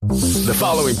The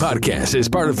following podcast is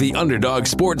part of the Underdog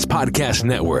Sports Podcast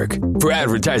Network. For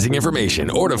advertising information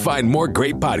or to find more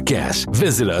great podcasts,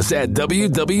 visit us at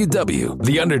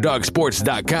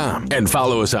www.theunderdogsports.com and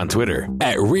follow us on Twitter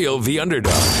at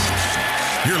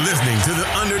RealTheUnderdog. You're listening to the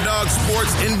Underdog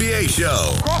Sports NBA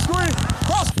Show.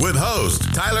 With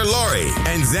host Tyler Laurie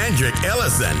and Zandrick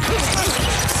Ellison.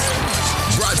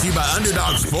 Brought to you by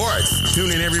Underdog Sports.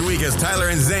 Tune in every week as Tyler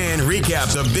and Zan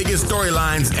recap the biggest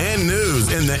storylines and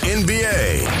news in the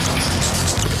NBA.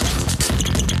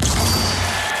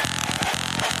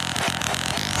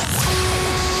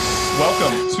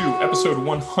 Welcome to episode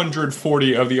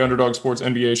 140 of the Underdog Sports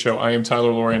NBA Show. I am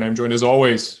Tyler Laurie, and I'm joined as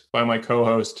always by my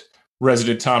co-host,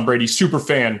 resident Tom Brady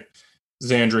superfan,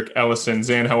 Zandrick Ellison.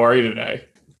 Zan, how are you today?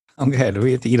 I'm good.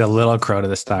 We have to eat a little crow to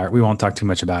the start. We won't talk too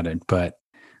much about it, but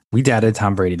we doubted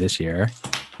Tom Brady this year.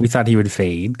 We thought he would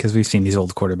fade because we've seen these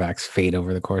old quarterbacks fade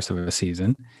over the course of a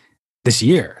season. This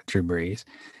year, Drew Brees.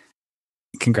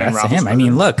 Congrats to him. I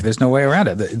mean, look, there's no way around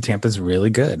it. Tampa's really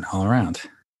good all around.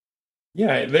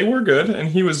 Yeah, they were good, and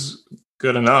he was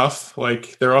good enough.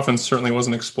 Like, their offense certainly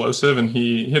wasn't explosive, and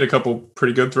he hit a couple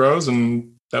pretty good throws,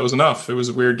 and that was enough. It was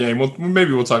a weird game.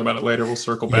 Maybe we'll talk about it later. We'll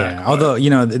circle back. Yeah, although, you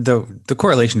know, the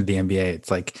correlation to the NBA, it's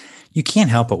like you can't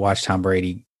help but watch Tom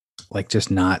Brady like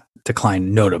just not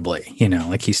decline notably, you know,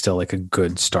 like he's still like a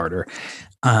good starter.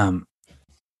 And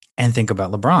think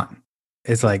about LeBron.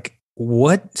 It's like,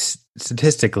 what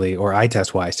statistically or eye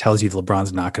test wise tells you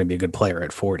LeBron's not going to be a good player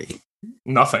at 40?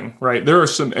 Nothing, right? There are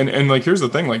some, and like, here's the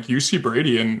thing, like you see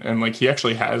Brady and like he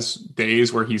actually has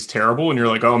days where he's terrible and you're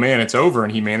like, oh man, it's over.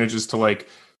 And he manages to like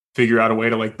figure out a way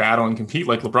to like battle and compete.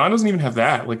 Like LeBron doesn't even have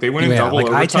that. Like they went in double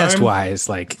overtime. Eye test wise,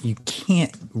 like you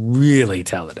can't really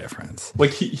tell the difference.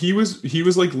 Like he was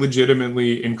like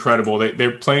legitimately incredible.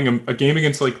 They're playing a game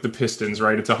against like the Pistons,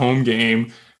 right? It's a home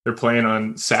game. They're playing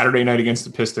on Saturday night against the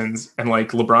Pistons, and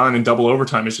like LeBron in double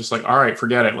overtime is just like, all right,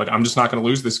 forget it. Like, I'm just not going to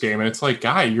lose this game. And it's like,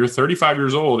 guy, you're 35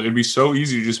 years old. It'd be so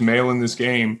easy to just mail in this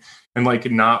game and like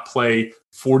not play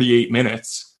 48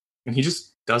 minutes. And he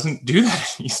just doesn't do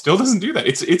that. He still doesn't do that.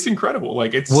 It's incredible.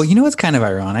 Like it's, well, you know, what's kind of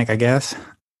ironic, I guess.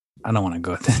 I don't want to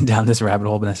go down this rabbit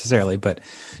hole necessarily, but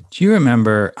do you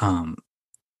remember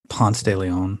Ponce de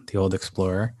Leon, the old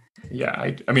explorer?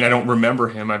 Yeah, I mean, I don't remember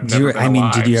him. Did you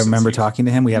remember talking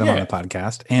to him? We had him on the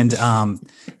podcast, and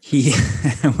he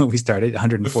when we started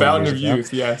 104 the Fountain years of ago,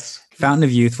 Youth, yes. Fountain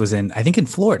of Youth was in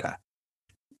Florida.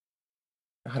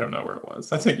 I don't know where it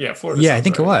was. I think Florida. Yeah, I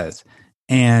think it was.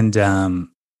 And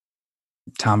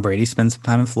Tom Brady spent some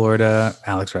time in Florida.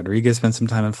 Alex Rodriguez spent some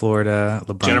time in Florida.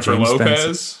 Jennifer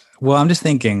Lopez. Well, I'm just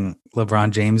thinking LeBron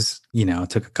James, you know,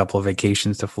 took a couple of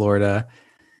vacations to Florida.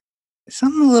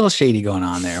 Something a little shady going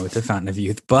on there with the Fountain of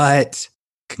Youth, but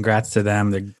congrats to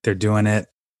them. They're doing it,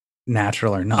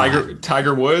 natural or not.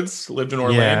 Tiger Woods lived in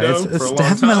Orlando. Yeah, it's for a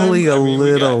definitely long time.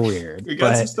 little weird. We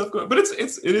got some stuff going, but it's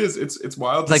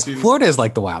wild. Like to see Florida is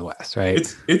like the Wild West,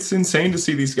 right? It's insane to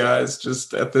see these guys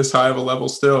just at this high of a level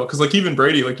still. Because like even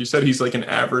Brady, like you said, he's like an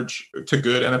average to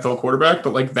good NFL quarterback,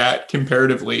 but like that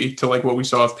comparatively to like what we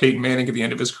saw of Peyton Manning at the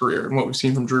end of his career and what we've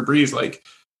seen from Drew Brees, like.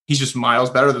 He's just miles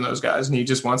better than those guys, and he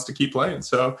just wants to keep playing.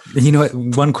 So, you know what?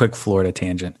 One quick Florida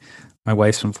tangent. My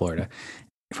wife's from Florida,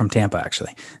 from Tampa,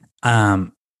 actually.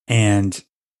 And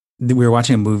we were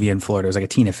watching a movie in Florida. It was like a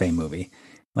Tina Fey movie,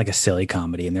 like a silly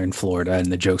comedy. And they're in Florida, and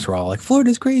the jokes were all like,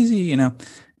 Florida's crazy, you know?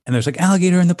 And there's like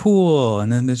alligator in the pool, and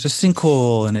then there's a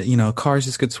sinkhole, and cars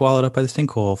just get swallowed up by the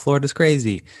sinkhole. Florida's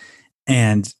crazy.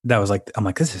 And that was like, I'm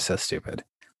like, this is so stupid.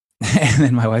 And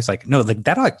then my wife's like, no, like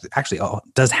that actually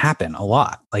does happen a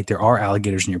lot. Like there are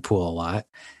alligators in your pool a lot,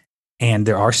 and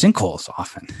there are sinkholes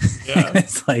often. Yeah.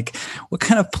 It's like, what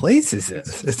kind of place is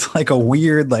this? It's like a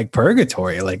weird, like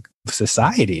purgatory, like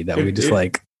society that we just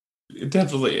like. It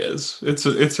definitely is.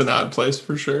 It's an odd place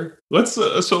for sure. Let's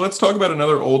talk about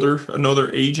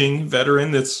another aging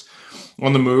veteran that's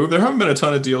on the move. There haven't been a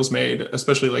ton of deals made,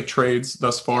 especially like trades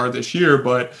thus far this year,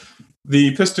 but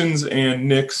the Pistons and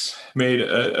Knicks made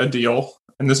a deal,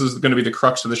 and this is going to be the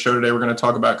crux of the show today. We're going to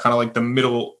talk about kind of like the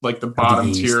middle, like the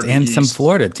bottom tier. And some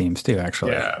Florida teams too,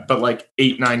 actually. Yeah, but like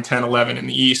 8, 9, 10, 11 in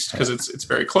the East because it's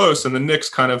very close. And the Knicks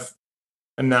kind of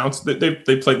announced that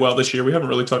they played well this year. We haven't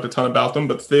really talked a ton about them,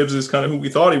 but Thibs is kind of who we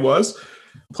thought he was,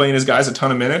 playing his guys a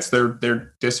ton of minutes.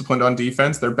 They're disciplined on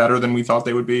defense. They're better than we thought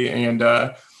they would be. And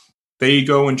they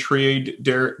go and trade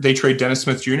Dennis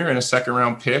Smith Jr. and a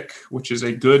second-round pick, which is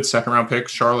a good second-round pick,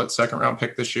 Charlotte's second-round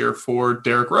pick this year for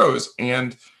Derrick Rose.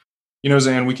 And,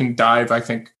 Zan, we can dive, I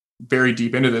think, very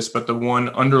deep into this, but the one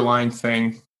underlying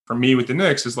thing for me with the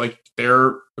Knicks is like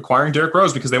they're acquiring Derrick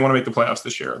Rose because they want to make the playoffs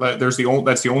this year. That's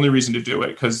the only reason to do it,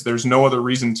 because there's no other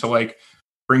reason to like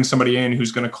bring somebody in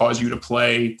who's going to cause you to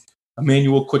play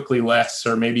Emmanuel quickly less,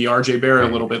 or maybe RJ Barrett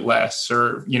a little bit less,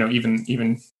 or,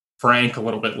 even Frank a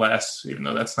little bit less, even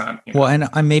though that's not, Well, and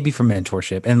I maybe for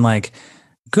mentorship, and like,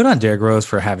 good on Derrick Rose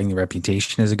for having the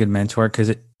reputation as a good mentor, because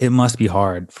it must be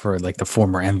hard for like the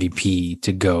former MVP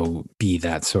to go be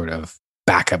that sort of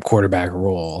backup quarterback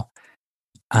role.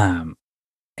 And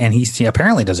he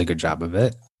apparently does a good job of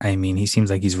it. I mean, he seems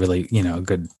like he's really, a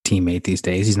good teammate these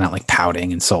days. He's not like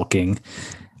pouting and sulking.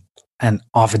 And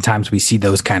oftentimes we see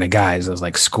those kind of guys, those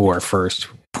like score first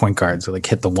point guards who like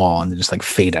hit the wall and just like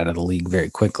fade out of the league very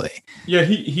quickly. Yeah,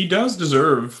 he does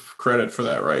deserve credit for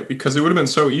that, right? Because it would have been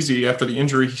so easy after the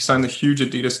injury. He signed the huge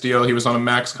Adidas deal. He was on a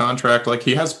max contract. Like,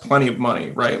 he has plenty of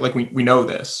money, right? Like, we know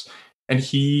this. And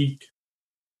he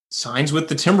signs with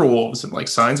the Timberwolves and like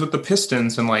signs with the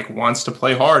Pistons and like wants to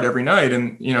play hard every night,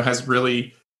 and has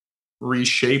really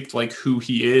reshaped like who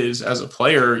he is as a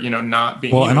player, not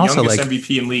being and also youngest like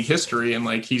MVP in league history. And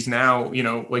like, he's now,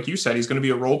 like you said, he's going to be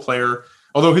a role player,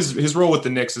 although his role with the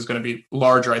Knicks is going to be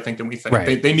larger, I think, than we think.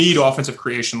 Right. They need offensive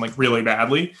creation like really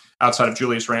badly outside of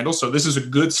Julius Randle. So this is a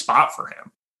good spot for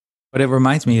him. But it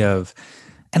reminds me of,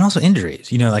 and also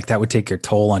injuries, like that would take your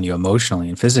toll on you emotionally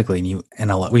and physically.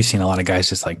 And we've seen a lot of guys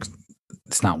just like,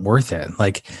 it's not worth it.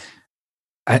 Like,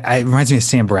 it reminds me of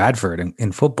Sam Bradford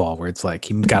in football, where it's like,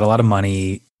 he got a lot of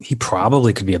money. He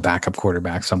probably could be a backup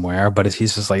quarterback somewhere, but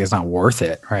he's just like, it's not worth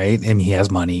it. Right. I mean, he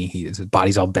has money. His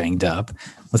body's all banged up.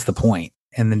 What's the point?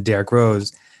 And then Derrick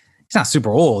Rose, he's not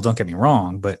super old, don't get me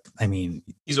wrong, but I mean,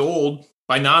 he's old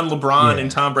by non-LeBron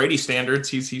and Tom Brady standards.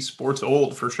 He's sports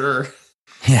old for sure.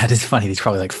 Yeah, it is funny. He's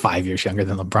probably like 5 years younger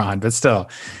than LeBron, but still,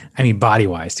 I mean, body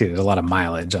wise too, there's a lot of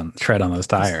mileage on tread on those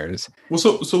tires. Well,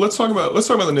 so let's talk about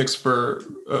the Knicks for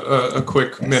a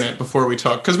quick minute before we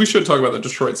talk, because we should talk about the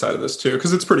Detroit side of this too,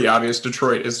 because it's pretty obvious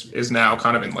Detroit is now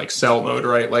kind of in like sell mode,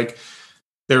 right? Like,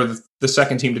 they're the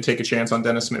second team to take a chance on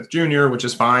Dennis Smith Jr., which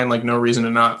is fine. Like, no reason to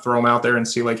not throw him out there and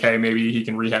see like, hey, maybe he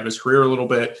can rehab his career a little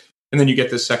bit. And then you get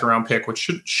this second round pick,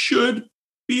 which should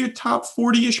be a top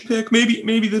 40-ish pick.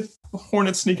 Maybe the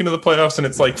Hornets sneak into the playoffs and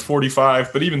it's like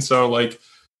 45. But even so, like,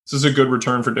 this is a good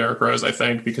return for Derrick Rose, I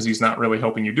think, because he's not really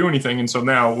helping you do anything. And so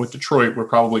now with Detroit, we're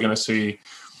probably going to see,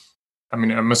 I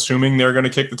mean, I'm assuming they're going to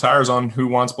kick the tires on who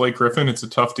wants Blake Griffin. It's a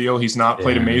tough deal. He's not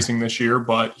played amazing this year,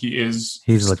 but he's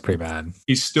looked pretty bad.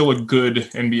 He's still a good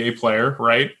NBA player,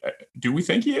 right? Do we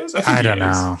think he is? I don't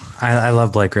know. I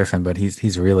love Blake Griffin, but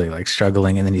he's really like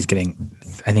struggling. And then he's getting,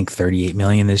 I think, $38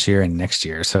 million this year and next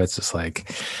year. So it's just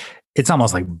like, it's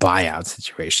almost like buyout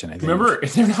situation. I think. Remember,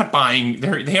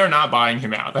 they are not buying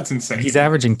him out. That's insane. He's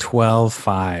averaging 12,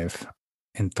 5,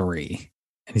 and 3.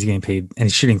 And he's getting paid, and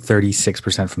he's shooting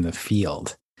 36% from the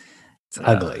field. It's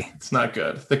ugly. It's not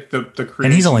good. The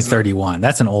and he's only 31.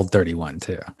 That's an old 31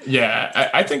 too. Yeah,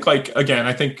 I think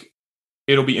I think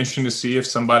it'll be interesting to see if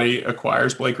somebody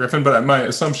acquires Blake Griffin. But my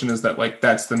assumption is that like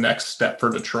that's the next step for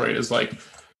Detroit is like,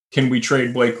 can we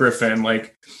trade Blake Griffin?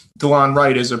 Like, DeLon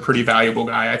Wright is a pretty valuable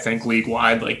guy, I think, league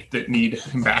wide, like that need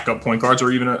backup point guards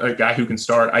or even a guy who can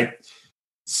start.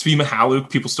 Svi Mykhailiuk,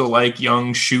 people still like,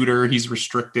 young shooter. He's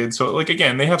restricted. So, like,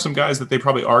 again, they have some guys that they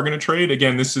probably are going to trade.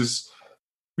 Again,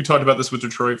 we talked about this with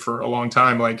Detroit for a long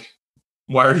time. Like,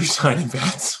 why are you signing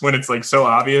vets when it's like so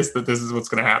obvious that this is what's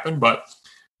going to happen? But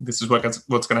this is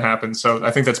what's going to happen. So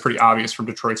I think that's pretty obvious from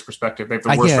Detroit's perspective. They have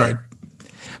the worst record.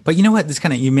 But you know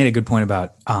what? You made a good point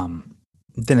about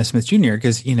Dennis Smith Jr.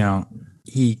 because,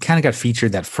 he kind of got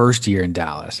featured that first year in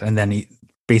Dallas. And then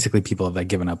people have like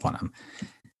given up on him.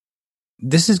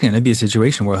 This is going to be a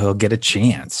situation where he'll get a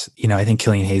chance. I think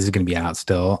Killian Hayes is going to be out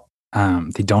still.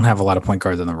 They don't have a lot of point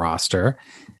guards on the roster.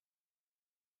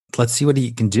 Let's see what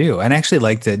he can do. And I actually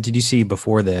liked it. Did you see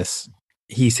before this,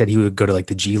 he said he would go to like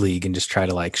the G League and just try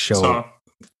to like show.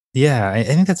 Yeah, I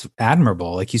think that's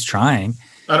admirable. Like he's trying.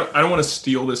 I don't want to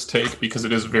steal this take because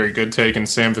it is a very good take. And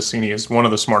Sam Vecini is one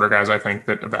of the smarter guys, I think,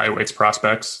 that evaluates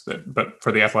prospects but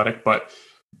for the Athletic. But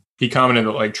he commented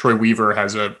that like Troy Weaver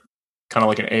has a kind of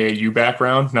like an AAU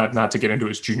background, not to get into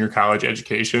his junior college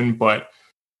education, but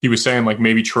he was saying like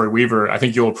maybe Troy Weaver, I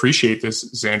think you'll appreciate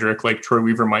this, Zandrick, like Troy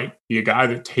Weaver might be a guy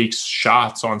that takes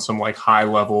shots on some like high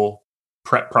level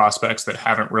prep prospects that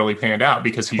haven't really panned out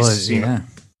because he's seen,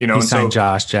 he signed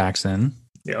Josh Jackson.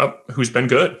 Yep. Who's been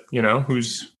good,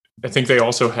 I think they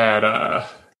also had,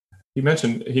 he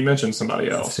mentioned somebody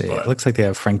else. It looks like they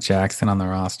have Frank Jackson on the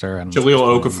roster, and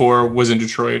Jahlil Okafor was in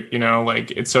Detroit.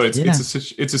 It's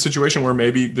a situation where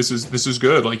maybe this is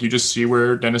good. Like you just see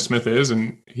where Dennis Smith is,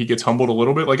 and he gets humbled a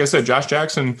little bit. Like I said, Josh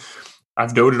Jackson,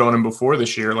 I've doted on him before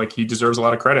this year. Like he deserves a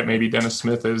lot of credit. Maybe Dennis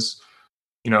Smith is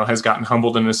has gotten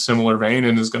humbled in a similar vein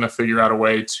and is going to figure out a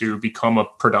way to become a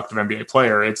productive NBA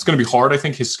player. It's going to be hard. I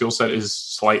think his skill set is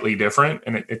slightly different,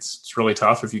 and it's really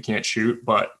tough if you can't shoot.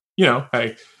 But,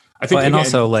 hey, I think. And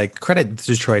also, credit to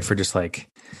Detroit for just like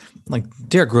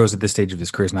Derrick Rose at this stage of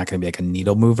his career is not going to be like a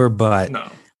needle mover, but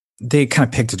they kind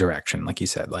of picked a direction, like you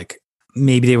said. Like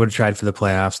maybe they would have tried for the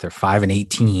playoffs. They're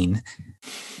 5-18.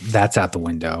 That's out the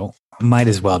window. Might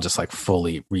as well just like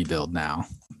fully rebuild now.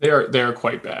 They are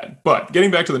quite bad. But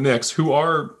getting back to the Knicks, who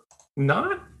are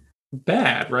not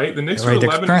bad, right? The Knicks are 11.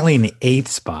 They're currently in the 8th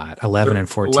spot,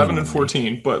 11-14.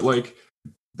 11-14, but like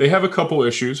they have a couple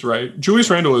issues, right? Julius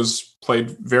Randle has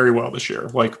played very well this year,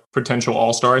 like potential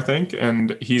all-star, I think,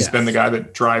 and he's been the guy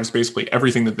that drives basically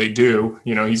everything that they do.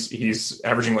 He's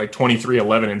averaging like 23,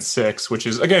 11, and 6, which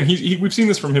is, again, we've seen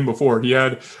this from him before. He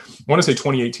had, I want to say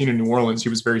 2018 in New Orleans, he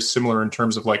was very similar in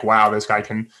terms of like, wow, this guy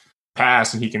can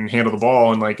pass and he can handle the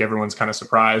ball, and like everyone's kind of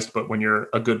surprised. But when you're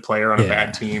a good player on a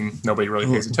bad team, nobody really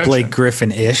pays attention. Blake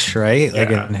Griffin-ish, right? Like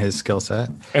in his skill set.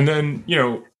 And then,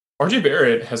 RJ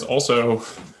Barrett has also,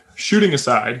 shooting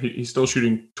aside, he's still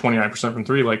shooting 29% from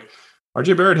 3. Like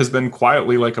RJ Barrett has been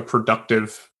quietly like a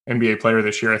productive NBA player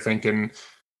this year, I think, and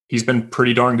he's been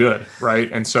pretty darn good,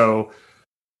 right? And so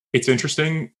it's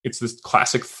interesting. It's this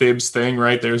classic Thibs thing,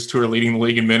 right? There's 2 are leading the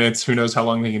league in minutes. Who knows how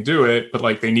long they can do it? But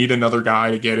like they need another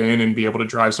guy to get in and be able to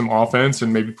drive some offense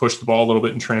and maybe push the ball a little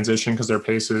bit in transition because their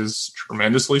pace is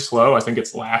tremendously slow. I think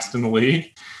it's last in the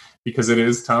league because it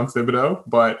is Tom Thibodeau.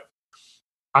 But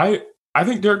I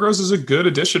think Derrick Rose is a good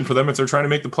addition for them if they're trying to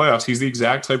make the playoffs. He's the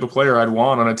exact type of player I'd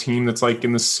want on a team that's like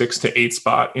in the 6 to 8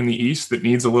 spot in the East that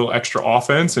needs a little extra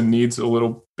offense and needs a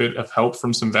little bit of help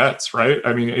from some vets, right?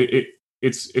 I mean,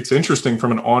 it's interesting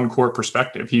from an on-court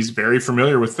perspective. He's very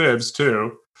familiar with Thibs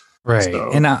too. Right.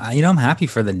 So. And I'm happy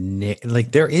for the Knicks.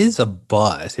 Like there is a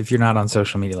buzz if you're not on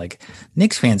social media. Like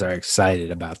Knicks fans are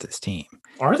excited about this team.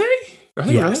 Are they? Yes.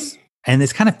 Really? And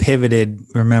it's kind of pivoted.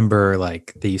 Remember,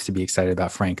 like they used to be excited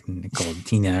about Frank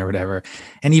Ntilikina or whatever,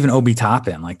 and even Obi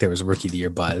Toppin. Like there was a Rookie of the Year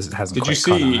buzz. It hasn't. Did you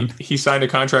see he signed a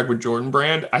contract with Jordan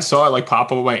Brand? I saw it like pop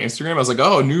up on my Instagram. I was like,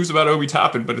 oh, news about Obi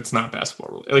Toppin, but it's not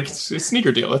basketball. Like it's a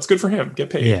sneaker deal. That's good for him.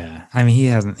 Get paid. Yeah, I mean he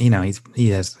hasn't. He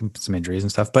has some injuries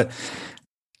and stuff, but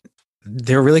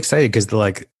they're really excited because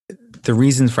the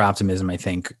reasons for optimism. I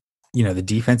think the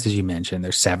defense, as you mentioned,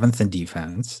 they're 7th in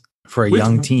defense. For a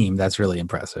young team, that's really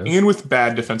impressive. And with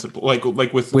bad defensive, like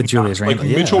with Julius Randle,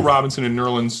 Mitchell Robinson and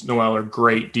Nerlens Noel are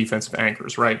great defensive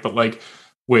anchors, right? But like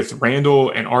with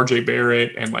Randle and RJ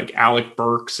Barrett and like Alec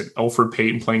Burks and Elfrid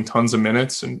Payton playing tons of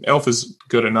minutes, and Elf is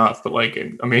good enough, but like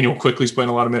Emmanuel Quickley's playing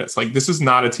a lot of minutes. Like this is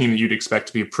not a team that you'd expect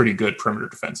to be a pretty good perimeter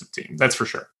defensive team. That's for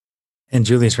sure. And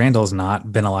Julius Randle's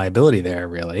not been a liability there,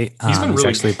 really. He's really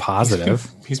actually positive.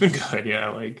 He's been good, yeah.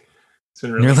 Like.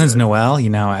 Really Nerlens Noel,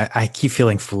 I keep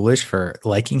feeling foolish for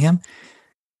liking him.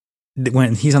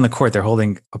 When he's on the court, they're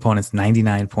holding opponents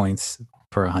 99 points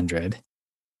per 100.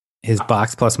 His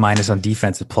box plus minus on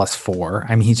defense is +4.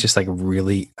 I mean, he's just like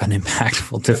really an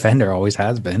impactful defender, always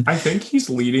has been. I think he's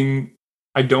leading.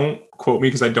 I don't quote me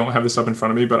because I don't have this up in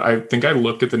front of me, but I think I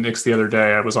looked at the Knicks the other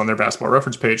day. I was on their basketball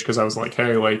reference page because I was like,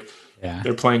 hey,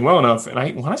 they're playing well enough. And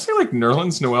I want to say like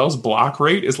Nerlens Noel's block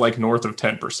rate is like north of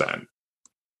 10%.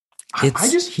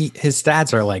 His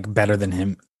stats are like better than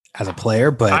him as a player,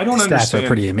 but I don't stats are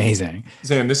pretty amazing.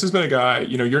 Zan, this has been a guy,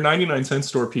 your 99-cent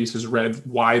store piece is read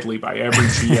widely by every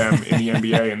GM in the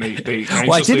NBA, and they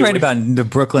well, I did write about the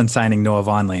Brooklyn signing Noah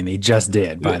Vonleh, and they just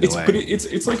did, by the way. But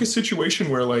it's like a situation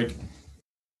where like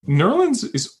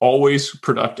Nerlens is always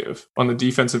productive on the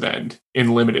defensive end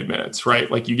in limited minutes,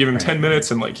 right? Like you give him 10 minutes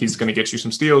and like he's going to get you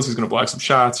some steals, he's going to block some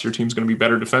shots, your team's going to be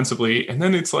better defensively, and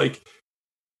then it's like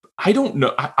I don't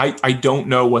know. I don't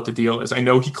know what the deal is. I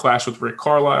know he clashed with Rick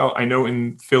Carlisle. I know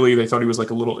in Philly they thought he was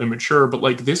like a little immature, but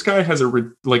like this guy has a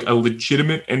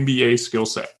legitimate NBA skill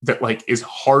set that like is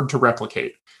hard to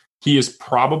replicate. He is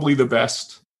probably the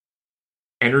best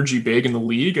energy big in the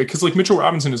league because like Mitchell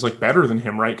Robinson is like better than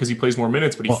him, right? Because he plays more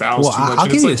minutes, but he fouls too much. I'll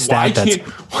give you a stat that's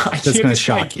going to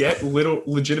shock you. Get little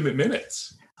legitimate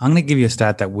minutes. I'm going to give you a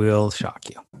stat that will shock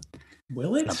you.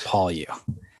 Will it? Appall you.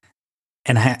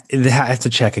 And I have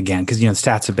to check again because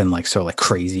stats have been like so like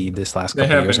crazy this last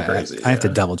couple of years. I have to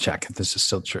double check if this is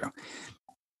still true.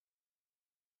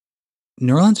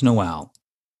 Nerlens Noel,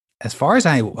 as far as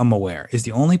I am aware, is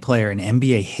the only player in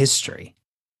NBA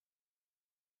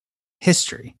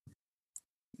history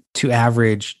to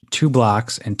average 2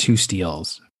 blocks and 2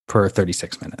 steals per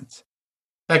 36 minutes.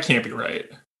 That can't be right.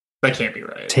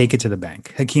 Take it to the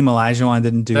bank. Hakeem Olajuwon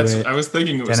didn't do it. I was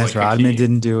thinking it was Dennis Rodman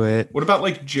didn't do it. What about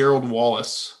like Gerald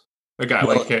Wallace, a guy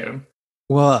like him?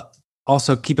 Well,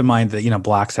 Also, keep in mind that,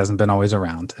 blocks hasn't been always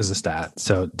around as a stat.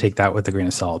 So take that with a grain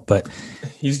of salt. But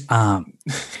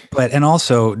and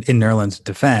also in Nerlens'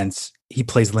 defense, he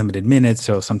plays limited minutes.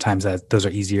 So sometimes those are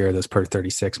easier, those per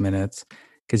 36 minutes,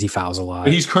 because he fouls a lot.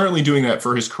 But he's currently doing that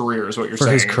for his career, is what you're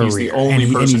saying. His career. He's the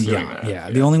only person doing that. Yeah,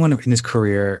 the only one in his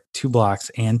career, 2 blocks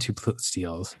and 2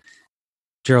 steals.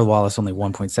 Gerald Wallace only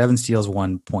 1.7 steals,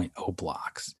 1.0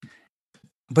 blocks.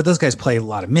 But those guys play a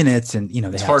lot of minutes, and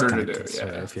it's harder to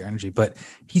do. Your energy, but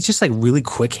he's just like really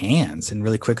quick hands and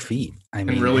really quick feet.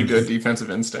 And really good defensive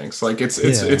instincts. Like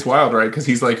it's wild, right? Because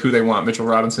he's like who they want Mitchell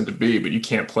Robinson to be, but you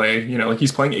can't play. Like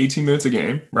he's playing 18 minutes a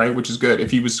game, right? Which is good.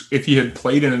 If he had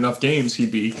played in enough games,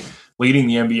 he'd be leading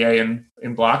the NBA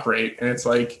in block rate. And it's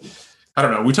like, I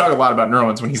don't know. We talk a lot about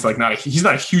Nerlens when he's like he's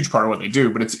not a huge part of what they do,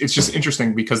 but it's just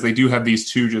interesting because they do have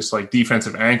these two just like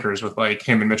defensive anchors with like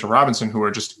him and Mitchell Robinson, who are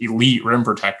just elite rim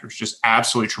protectors, just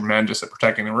absolutely tremendous at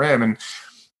protecting the rim. And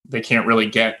they can't really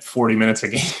get 40 minutes a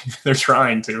game. They're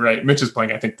trying to, right? Mitch is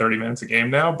playing, I think, 30 minutes a game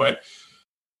now, but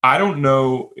I don't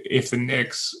know if the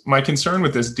Knicks, my concern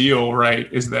with this deal, right,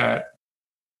 is that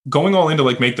going all in to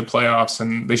like make the playoffs,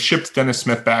 and they shipped Dennis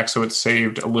Smith back, so it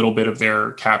saved a little bit of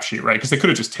their cap sheet, right? Because they could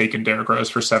have just taken Derrick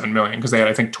Rose for $7 million because they had,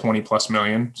 I think, 20 plus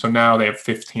million. So now they have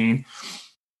 15.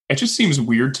 It just seems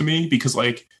weird to me because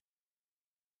like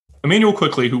Emmanuel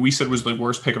Quickley, who we said was the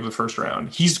worst pick of the first round,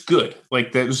 he's good.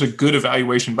 Like that was a good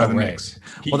evaluation by the Knicks.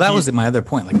 That was my other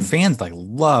point. Like fans like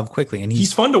love Quickley, and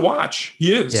he's fun to watch.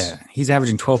 He is. Yeah, he's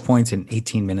averaging 12 points in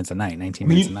 18 minutes a night, 19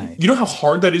 minutes a night. You know how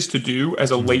hard that is to do as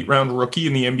a late round rookie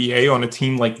in the NBA on a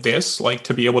team like this, like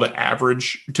to be able to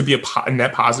average, to be a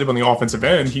net positive on the offensive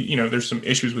end. There's some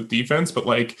issues with defense, but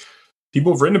like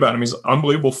people have written about him. He's an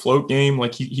unbelievable float game.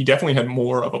 Like he definitely had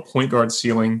more of a point guard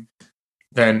ceiling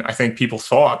than I think people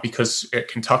thought, because at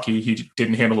Kentucky, he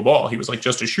didn't handle the ball. He was like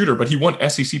just a shooter, but he won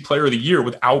SEC Player of the Year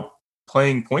without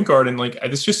playing point guard. And like,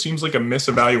 this just seems like a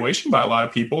misevaluation by a lot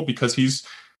of people because he's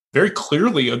very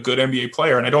clearly a good NBA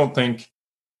player. And I don't think,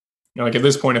 like at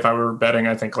this point, if I were betting,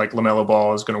 I think like LaMelo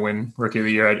Ball is going to win Rookie of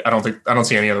the Year. I don't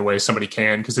see any other way somebody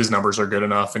can, because his numbers are good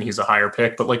enough and he's a higher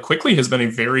pick. But like Quickley has been a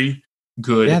very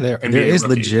good there is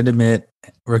rookie. Legitimate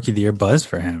Rookie of the Year buzz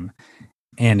for him.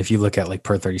 And if you look at like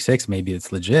per 36, maybe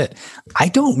it's legit. I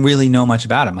don't really know much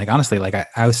about him. Like, honestly, like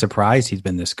I was surprised he's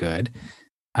been this good.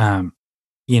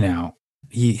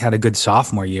 He had a good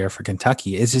sophomore year for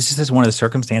Kentucky. It's just one of the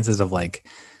circumstances of like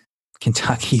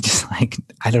Kentucky just like,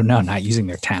 I don't know, not using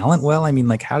their talent well. I mean,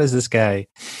 like, how does this guy?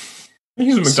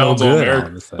 He's a McDonald's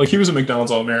All-American. Like he was a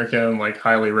McDonald's All-American, like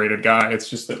highly rated guy. It's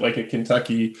just that like at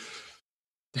Kentucky,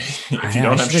 if you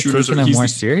don't have shooters, him more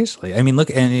seriously. I mean, look,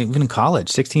 and even in college,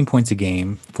 16 points a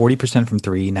game, 40% from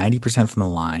 3, 90% from the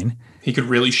line. He could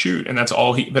really shoot, and that's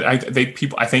all he. But I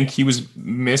think he was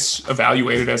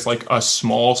misevaluated as like a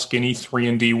small, skinny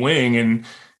 3-and-D wing, and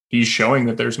he's showing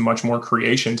that there's much more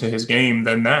creation to his game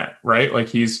than that, right? Like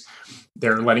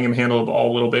they're letting him handle the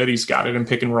ball a little bit. He's got it in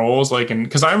pick and rolls, like, and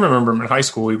because I remember him in high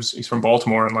school, he's from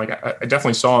Baltimore, and like I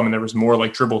definitely saw him, and there was more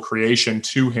like dribble creation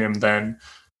to him than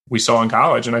we saw in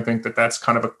college. And I think that that's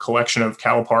kind of a collection of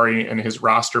Calipari and his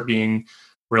roster being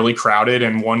really crowded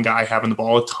and one guy having the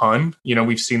ball a ton.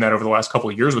 We've seen that over the last couple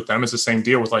of years with them. It's the same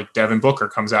deal with like Devin Booker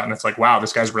comes out and it's like, wow,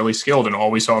 this guy's really skilled. And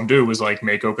all we saw him do was like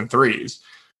make open threes.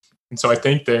 And so I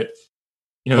think that,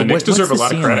 the Knicks deserve a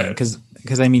lot of credit.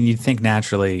 Because I mean, you'd think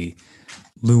naturally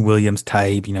Lou Williams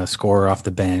type, scorer off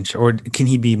the bench, or can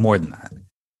he be more than that?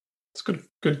 It's good.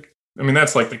 I mean,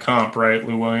 that's like the comp, right?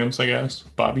 Lou Williams, I guess,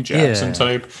 Bobby Jackson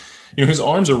type. His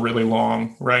arms are really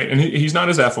long, right? And he's not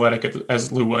as athletic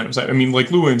as Lou Williams. I mean,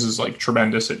 like Lou Williams is like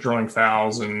tremendous at drawing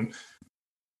fouls, and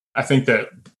I think that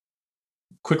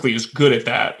Quickley is good at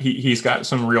that. He's got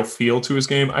some real feel to his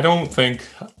game. I don't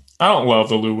love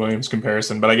the Lou Williams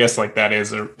comparison, but I guess like that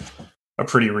is a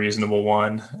pretty reasonable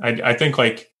one. I think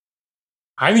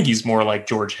he's more like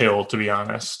George Hill, to be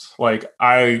honest. Like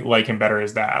I like him better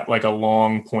as that, like a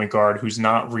long point guard who's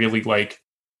not really like.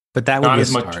 But that would be a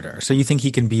starter. So you think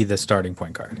he can be the starting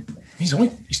point guard? He's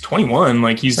 21.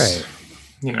 Like he's, right.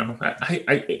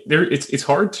 It's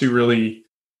hard to really.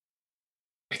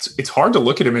 It's hard to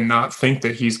look at him and not think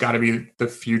that he's got to be the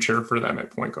future for them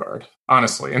at point guard,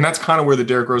 honestly. And that's kind of where the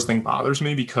Derrick Rose thing bothers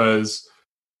me, because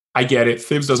I get it.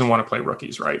 Thibs doesn't want to play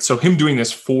rookies, right? So him doing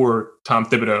this for Tom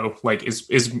Thibodeau, like, is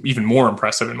even more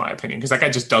impressive in my opinion, because that guy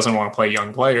just doesn't want to play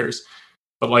young players.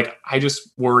 But like, I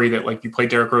just worry that like you play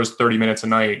Derrick Rose 30 minutes a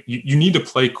night, you need to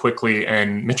play Quickley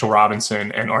and Mitchell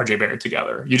Robinson and RJ Barrett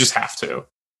together. You just have to,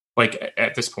 like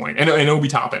at this point, and Obi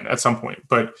Toppin at some point.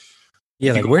 But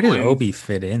yeah, like where did Obi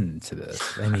fit into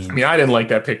this? I mean, I didn't like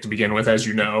that pick to begin with, as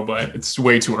you know, but it's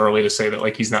way too early to say that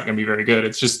like he's not going to be very good.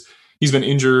 It's just, he's been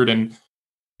injured. And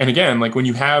again, like when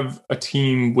you have a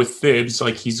team with Thibs,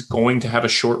 like he's going to have a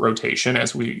short rotation,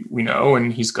 as we know,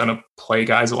 and he's going to play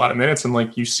guys a lot of minutes. And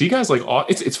like you see guys like,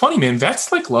 it's funny, man.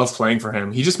 Vets like love playing for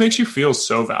him. He just makes you feel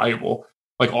so valuable.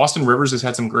 Like Austin Rivers has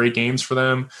had some great games for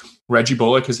them. Reggie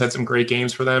Bullock has had some great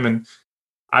games for them. And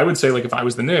I would say, like, if I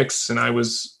was the Knicks and I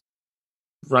was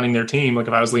running their team, like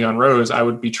if I was Leon Rose, I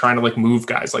would be trying to like move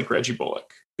guys like Reggie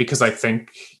Bullock, because I think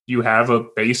you have a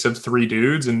base of 3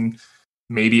 dudes and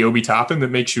maybe Obi Toppin that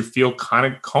makes you feel kind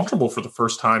of comfortable for the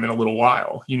first time in a little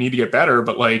while. You need to get better,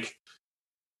 but like,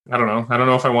 I don't know. I don't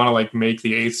know if I want to like make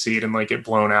the 8th seed and like get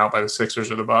blown out by the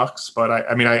Sixers or the Bucks, but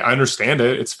I mean, I understand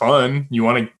it. It's fun. You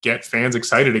want to get fans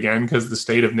excited again because the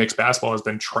state of Knicks basketball has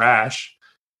been trash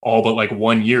all but like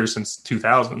 1 year since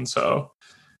 2000. So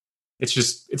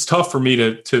it's tough for me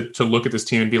to look at this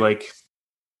team and be like,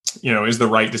 you know, is the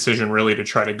right decision really to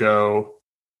try to go?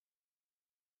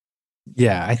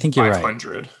 Yeah, I think you're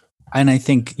 500. Right. And I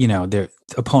think, you know, their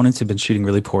opponents have been shooting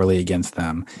really poorly against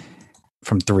them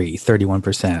from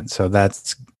 31%. So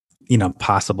that's, you know,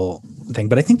 possible thing.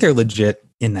 But I think they're legit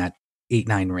in that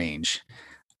 8-9 range.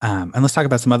 And let's talk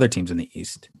about some other teams in the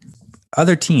East.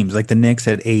 Other teams like the Knicks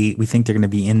at 8, we think they're going to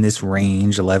be in this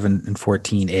range, 11 and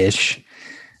 14-ish.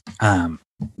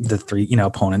 The three, you know,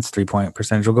 opponents' 3-point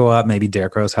percentage will go up. Maybe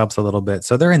Derrick Rose helps a little bit.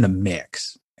 So they're in the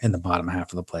mix in the bottom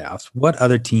half of the playoffs. What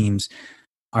other teams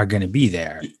are going to be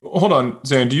there? Hold on,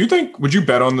 Zan. Would you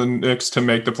bet on the Knicks to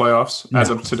make the playoffs as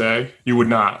of today? You would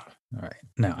not. All right.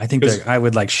 No, I think I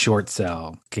would like short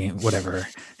sell game, whatever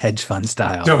hedge fund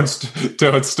style. Don't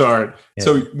start. Yeah.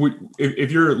 So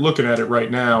if you're looking at it right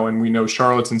now, and we know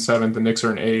Charlotte's in 7th, the Knicks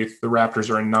are in 8th, the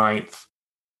Raptors are in 9th.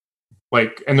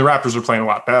 Like, and the Raptors are playing a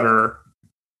lot better,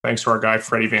 thanks to our guy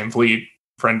Freddie Van Vliet,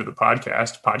 friend of the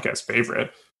podcast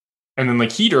favorite. And then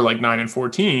like Heat are like 9 and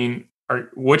 14.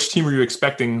 Which team are you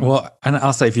expecting? Well, and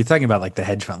I'll say, if you're talking about like the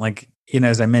hedge fund, like, you know,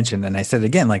 as I mentioned, and I said it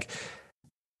again, like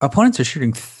opponents are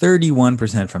shooting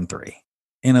 31% from 3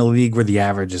 in a league where the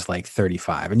average is like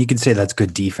 35. And you can say that's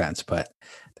good defense, but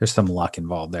there's some luck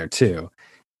involved there too.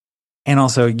 And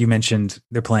also, you mentioned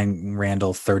they're playing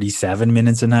Randall 37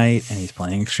 minutes a night, and he's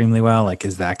playing extremely well. Like,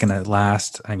 is that going to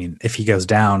last? I mean, if he goes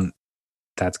down,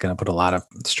 that's going to put a lot of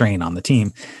strain on the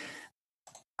team.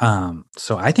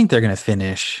 So I think they're going to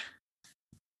finish,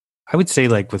 I would say,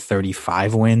 like with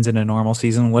 35 wins in a normal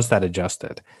season. What's that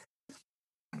adjusted?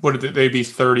 What did they be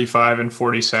 35 and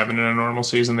 47 in a normal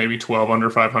season? They'd be 12 under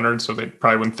 500, so they'd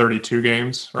probably win 32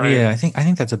 games, right? Yeah, I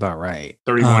think that's about right.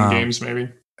 31 games, maybe.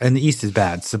 And the East is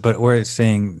bad. So, but we're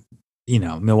saying, you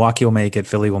know, Milwaukee will make it,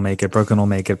 Philly will make it, Brooklyn will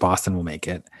make it, Boston will make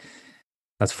it.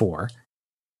 That's 4.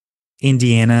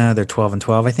 Indiana, they're 12 and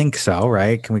 12. I think so,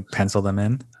 right? Can we pencil them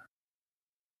in?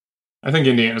 I think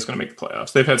Indiana's going to make the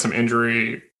playoffs. They've had some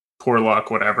injury, poor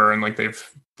luck, whatever, and like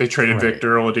they traded right.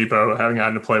 Victor Oladipo, having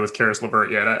gotten to play with Karis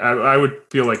LeVert yet. I would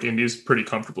feel like Indy's pretty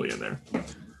comfortably in there.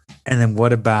 And then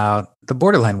what about the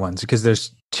borderline ones? Because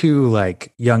there's 2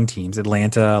 like young teams,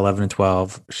 Atlanta 11 and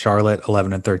 12, Charlotte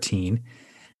 11 and 13.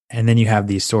 And then you have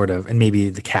these sort of, and maybe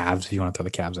the Cavs, if you want to throw the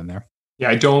Cavs in there. Yeah,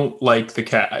 I don't like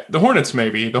the Hornets.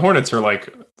 Maybe the Hornets are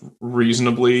like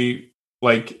reasonably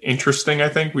like interesting. I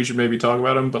think we should maybe talk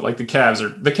about them, but like the Cavs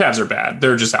are bad.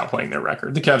 They're just outplaying their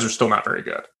record. The Cavs are still not very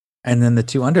good. And then the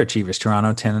 2 underachievers,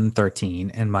 Toronto 10 and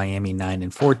 13 and Miami 9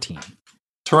 and 14.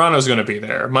 Toronto's going to be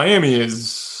there. Miami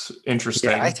is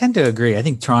interesting. Yeah, I tend to agree. I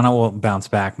think Toronto will bounce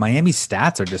back. Miami's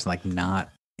stats are just like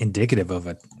not indicative of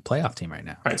a playoff team right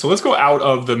now. All right, so let's go out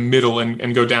of the middle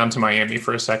and go down to Miami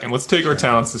for a second. Let's take our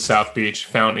talents to South Beach,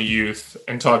 Fountain of Youth,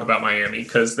 and talk about Miami,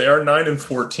 because they are 9 and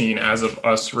 14 as of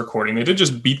us recording. They did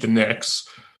just beat the Knicks.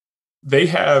 They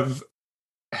have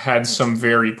had some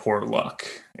very poor luck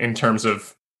in terms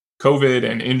of COVID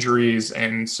and injuries,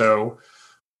 and so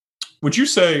would you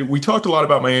say, we talked a lot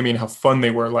about Miami and how fun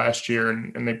they were last year,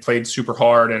 and they played super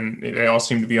hard, and they all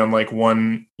seem to be on like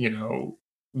one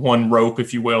rope,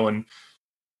 if you will. And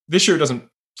this year it doesn't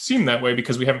seem that way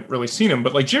because we haven't really seen him.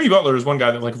 But like Jimmy Butler is one guy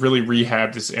that like really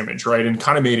rehabbed this image, right? And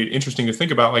kind of made it interesting to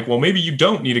think about, like, well, maybe you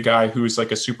don't need a guy who's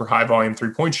like a super high volume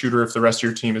 3-point shooter if the rest of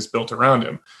your team is built around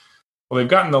him. Well, they've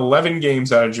gotten 11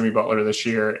 games out of Jimmy Butler this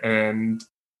year, and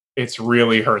it's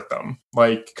really hurt them.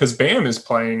 Like, because Bam is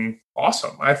playing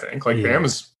awesome, I think. Like, Bam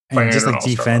is playing, and just like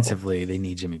defensively, they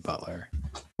need Jimmy Butler,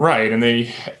 right? And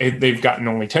they've gotten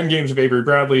only 10 games of Avery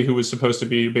Bradley, who was supposed to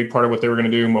be a big part of what they were going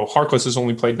to do. Mo Harkless has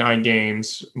only played 9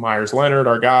 games. Myers Leonard,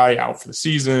 our guy, out for the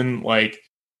season. Like,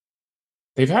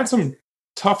 they've had some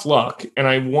tough luck, and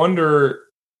I wonder,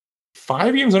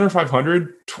 5 games under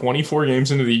 500, 24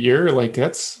 games into the year, like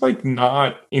that's like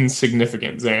not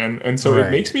insignificant, Zan. And so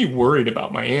It makes me worried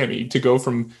about Miami to go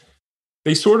from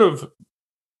they sort of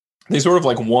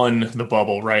like won the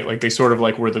bubble, right? Like they sort of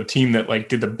like were the team that like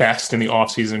did the best in the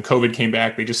offseason. COVID came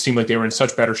back. They just seemed like they were in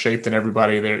such better shape than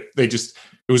everybody. It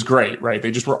was great, right?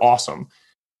 They just were awesome.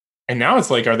 And now it's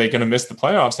like, are they going to miss the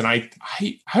playoffs? And I'd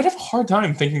have a hard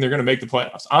time thinking they're going to make the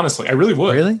playoffs. Honestly, I really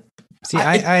would. Really? See,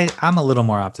 I'm a little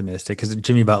more optimistic because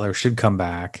Jimmy Butler should come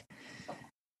back.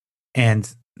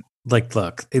 And like,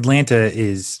 look, Atlanta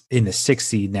is in the 6th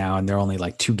seed now, and they're only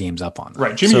like 2 games up on them.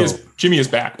 Right. Jimmy is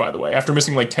back, by the way. After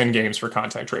missing like 10 games for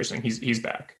contact tracing, he's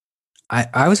back.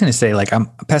 I was going to say, like, I'm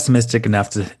pessimistic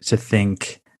enough to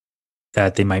think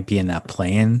that they might be in that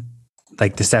play-in,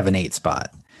 like the 7-8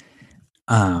 spot,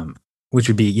 which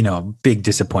would be, you know, a big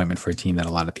disappointment for a team that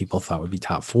a lot of people thought would be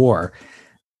top 4.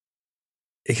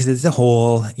 Because it's the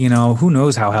whole, you know, who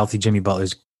knows how healthy Jimmy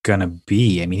Butler's gonna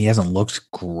be. I mean, he hasn't looked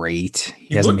great.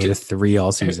 He hasn't made a 3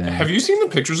 all season. Have you seen the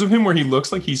pictures of him where he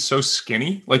looks like he's so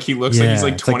skinny? Like he looks like he's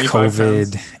like 25 like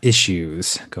COVID pounds.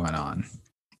 Issues going on.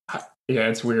 Yeah,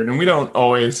 it's weird. And we don't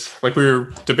always, like we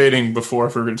were debating before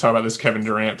if we were going to talk about this Kevin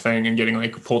Durant thing and getting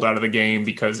like pulled out of the game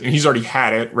because he's already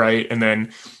had it, right? And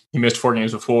then he missed 4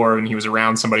 games before and he was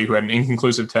around somebody who had an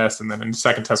inconclusive test and then the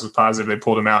second test was positive. They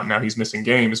pulled him out and now he's missing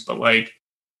games. But like,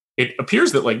 it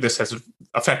appears that like this has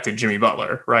affected Jimmy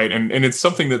Butler, right? And it's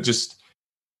something that just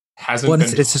hasn't been.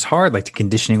 It's just hard, like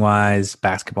conditioning wise,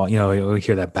 basketball. You know, you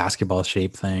hear that basketball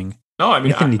shape thing. No, I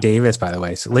mean Anthony Davis, by the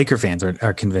way. So Laker fans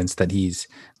are convinced that he's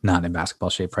not in basketball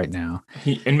shape right now.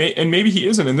 And maybe he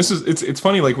isn't. And this is it's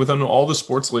funny. Like within all the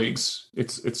sports leagues,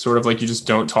 it's sort of like you just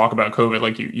don't talk about COVID.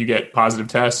 Like you get positive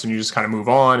tests and you just kind of move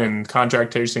on. And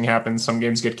contract tasting happens. Some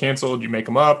games get canceled. You make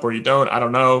them up or you don't. I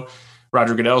don't know.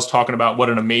 Roger Goodell's talking about what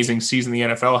an amazing season the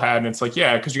NFL had. And it's like,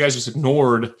 yeah, because you guys just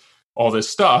ignored all this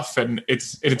stuff. And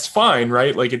it's fine,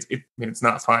 right? Like I mean, it's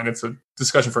not fine. It's a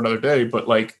discussion for another day. But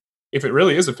like, if it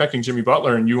really is affecting Jimmy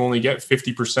Butler and you only get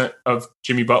 50% of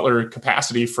Jimmy Butler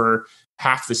capacity for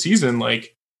half the season,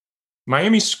 like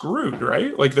Miami's screwed,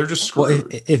 right? Like they're just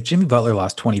screwed. Well, if Jimmy Butler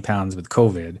lost 20 pounds with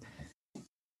COVID,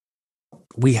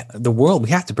 we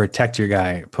have to protect your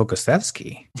guy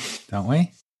Pokusevski, don't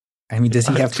we? I mean, does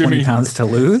he have 20 pounds to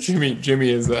lose? Jimmy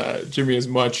is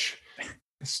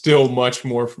still much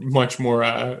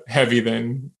more heavy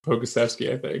than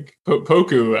Pokusevski, I think.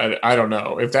 Poku, I don't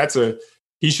know if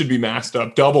he should be masked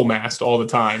up, double masked all the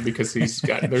time because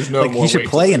there's no like more. He should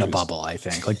play in a bubble, I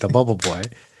think, like the bubble boy.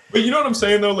 But you know what I'm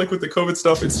saying though, like with the COVID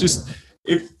stuff, it's just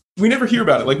we never hear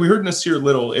about it. Like we heard Nasir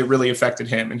Little, it really affected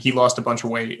him, and he lost a bunch of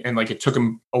weight, and like it took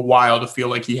him a while to feel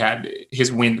like he had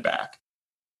his wind back.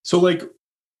 So like,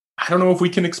 I don't know if we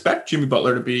can expect Jimmy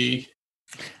Butler to be.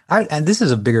 And this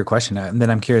is a bigger question that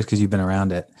I'm curious because you've been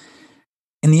around it.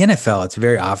 In the NFL, it's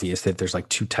very obvious that there's like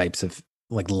 2 types of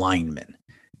like linemen.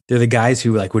 They're the guys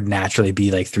who like would naturally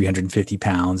be like 350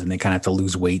 pounds and they kind of have to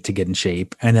lose weight to get in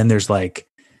shape. And then there's like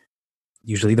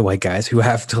usually the white guys who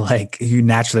have to like, who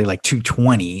naturally like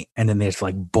 220 and then they have to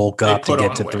like bulk up to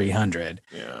get to weight. 300.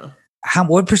 Yeah.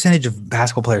 What percentage of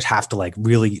basketball players have to like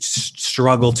really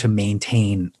struggle to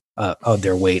maintain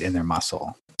their weight and their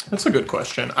muscle? That's a good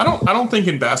question. I don't think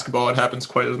in basketball it happens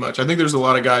quite as much. I think there's a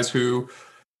lot of guys who,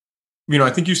 you know, I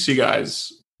think you see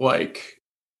guys like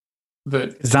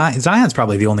that. Zion's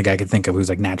probably the only guy I could think of who's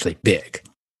like naturally big.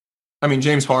 I mean,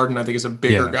 James Harden, I think, is a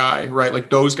bigger guy, right?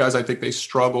 Like those guys, I think they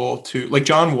struggle to, like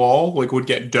John Wall, like would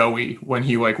get doughy when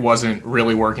he like wasn't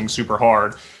really working super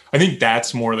hard. I think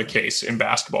that's more the case in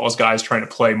basketball is guys trying to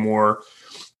play more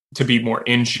to be more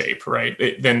in shape, right?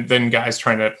 Than guys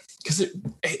trying to, because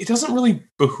it doesn't really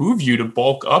behoove you to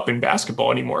bulk up in basketball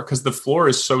anymore because the floor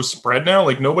is so spread now.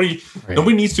 Like nobody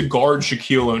needs to guard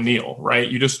Shaquille O'Neal, right?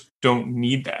 You just don't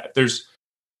need that. There's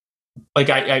like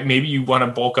I maybe you want to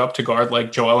bulk up to guard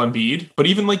like Joel Embiid, but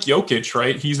even like Jokic,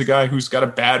 right? He's a guy who's got a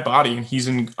bad body and he's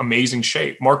in amazing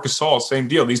shape. Marc Gasol, same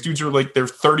deal. These dudes are like they're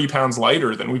 30 pounds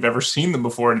lighter than we've ever seen them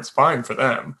before, and it's fine for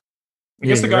them. I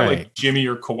guess the guy like Jimmy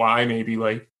or Kawhi maybe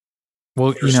like.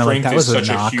 Well, you know, like that was such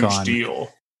a huge deal.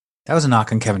 That was a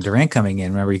knock on Kevin Durant coming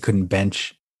in. Remember, he couldn't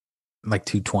bench like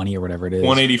 220 or whatever it is.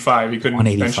 185. He couldn't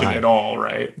bench it at all,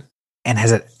 right? And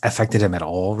has it affected him at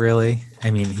all, really?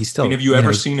 I mean, he's still... have you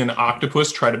ever seen an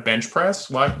octopus try to bench press?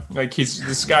 Why? Like,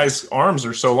 this guy's arms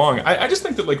are so long. I just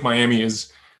think that, like, Miami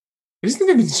is... I just think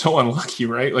they've been so unlucky,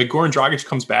 right? Like, Goran Dragic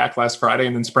comes back last Friday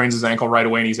and then sprains his ankle right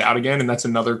away and he's out again, and that's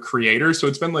another creator. So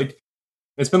it's been like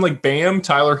Bam,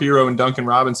 Tyler Hero, and Duncan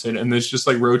Robinson, and there's just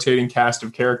like rotating cast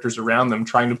of characters around them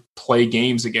trying to play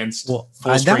games against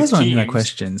full-strength that was one teams. of my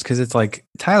questions, because it's like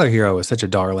Tyler Hero is such a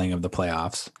darling of the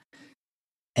playoffs,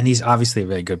 and he's obviously a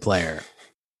very good player.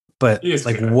 But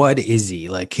like, good. What is he?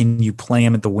 Like, can you play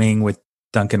him at the wing with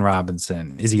Duncan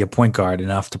Robinson? Is he a point guard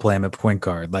enough to play him at point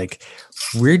guard? Like,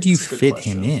 where do you fit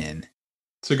him in?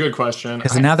 It's a good question.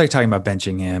 Because now they're talking about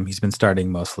benching him. He's been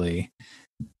starting mostly.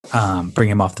 Bring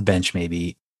him off the bench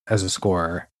maybe as a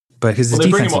scorer. But his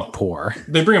defense is poor.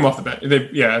 They bring him off the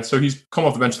bench. So he's come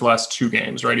off the bench the last 2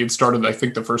 games, right? He had started, I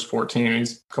think, the first 14. And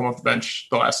he's come off the bench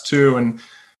the last 2. And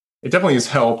it definitely has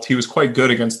helped. He was quite good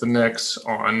against the Knicks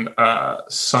on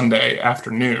Sunday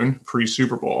afternoon,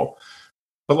 pre-Super Bowl.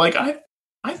 But, like,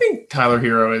 I think Tyler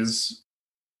Hero is,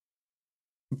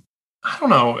 I don't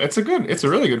know. It's a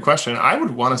really good question. I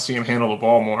would want to see him handle the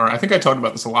ball more. I think I talked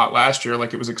about this a lot last year.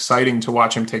 Like, it was exciting to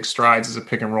watch him take strides as a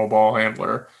pick and roll ball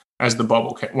handler as the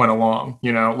bubble went along,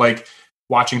 like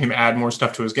watching him add more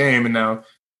stuff to his game. And now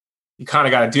you kind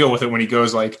of got to deal with it when he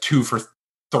goes like 2 for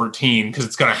 13, because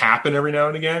it's going to happen every now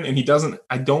and again. And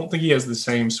I don't think he has the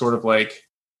same sort of like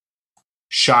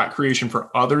shot creation for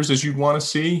others as you'd want to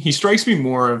see. He strikes me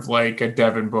more of like a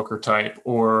Devin Booker type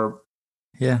or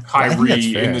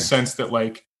Kyrie in the sense that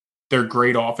like they're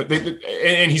great off it.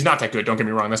 And he's not that good. Don't get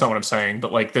me wrong. That's not what I'm saying.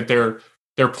 But like that they're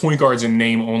point guards in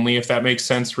name only, if that makes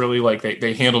sense, really. Like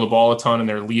they handle the ball a ton and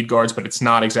they're lead guards, but it's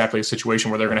not exactly a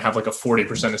situation where they're going to have like a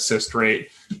 40% assist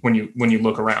rate when you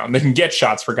look around. They can get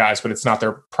shots for guys, but it's not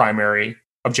their primary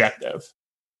objective.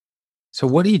 So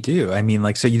what do you do? I mean,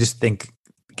 like, so you just think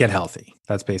get healthy.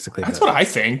 That's basically what I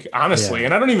think, honestly. Yeah.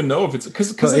 And I don't even know if it's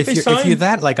because if you're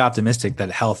that like optimistic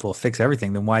that health will fix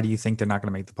everything, then why do you think they're not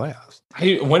going to make the playoffs?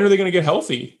 When are they going to get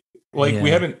healthy? Like we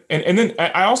haven't, and then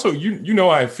I also,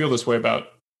 I feel this way about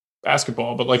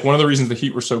basketball, but like one of the reasons the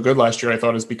Heat were so good last year, I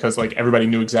thought, is because like everybody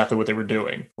knew exactly what they were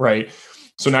doing, right?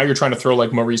 So now you're trying to throw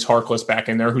like Maurice Harkless back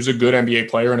in there, who's a good NBA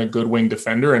player and a good wing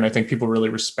defender, and I think people really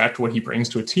respect what he brings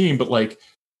to a team. But like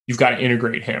you've got to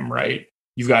integrate him, right?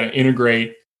 You've got to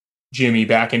integrate Jimmy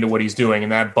back into what he's doing,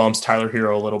 and that bumps Tyler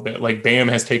Hero a little bit. Like Bam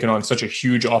has taken on such a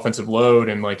huge offensive load,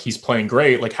 and like he's playing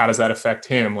great. Like how does that affect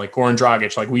him? Like Goran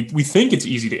Dragic, like we think it's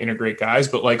easy to integrate guys,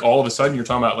 but like all of a sudden you're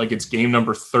talking about like it's game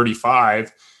number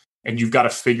 35, and you've got to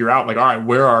figure out like, all right,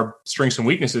 where are strengths and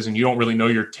weaknesses, and you don't really know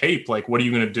your tape. Like what are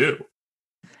you going to do?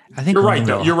 I think you're right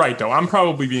though. You're right though. I'm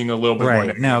probably being a little bit more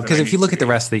right. No, because if you look at the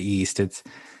rest of the East, it's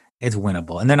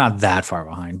winnable, and they're not that far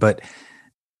behind, but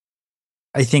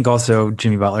I think also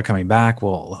Jimmy Butler coming back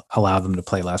will allow them to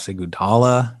play Leslie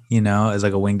Iguodala, as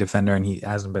like a wing defender, and he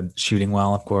hasn't been shooting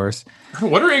well, of course.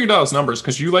 What are Iguodala's numbers?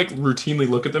 Because you like routinely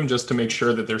look at them just to make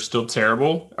sure that they're still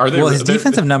terrible. Are they? Well, his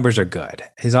defensive numbers are good.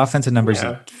 His offensive numbers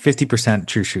are 50%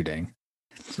 true shooting.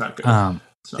 It's not good.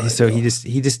 So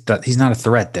he's not a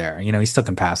threat there. He still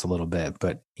can pass a little bit,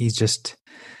 but he's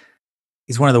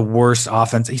one of the worst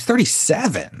offense. He's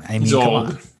 37. I mean, he's old.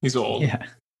 Come on. He's old. Yeah.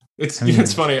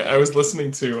 It's funny. I was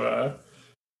listening to,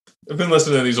 I've been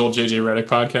listening to these old JJ Redick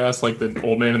podcasts, like the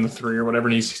Old Man and the Three or whatever.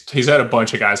 And he's had a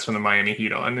bunch of guys from the Miami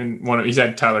Heat on, and he's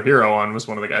had Tyler Hero on, was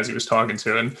one of the guys he was talking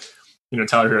to. And,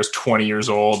 Tyler Hero's 20 years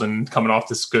old and coming off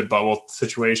this good bubble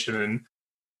situation. And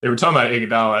they were talking about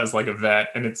Iguodala as like a vet.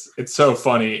 And it's so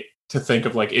funny to think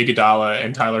of like Iguodala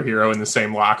and Tyler Hero in the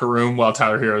same locker room while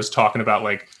Tyler Hero is talking about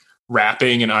like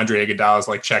rapping and Andre Iguodala is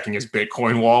like checking his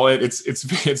Bitcoin wallet.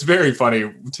 It's very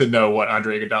funny to know what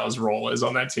Andre Iguodala's role is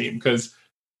on that team, because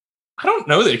I don't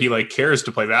know that he like cares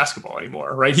to play basketball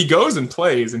anymore, right? He goes and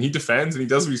plays and he defends and he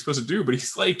does what he's supposed to do, but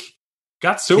he's like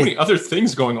got so many other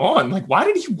things going on. Like, why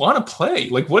did he want to play?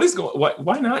 Like,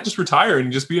 why not just retire and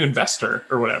just be an investor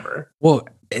or whatever? Well,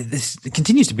 this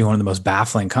continues to be one of the most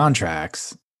baffling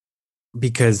contracts,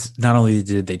 because not only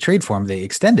did they trade for him, they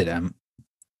extended him.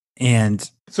 And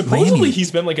supposedly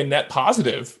he's been like a net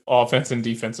positive offense and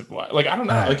defensive. Like, I don't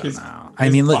know. I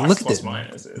mean, look at this.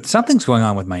 Something's going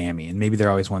on with Miami, and maybe they're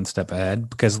always one step ahead,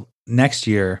 because next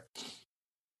year,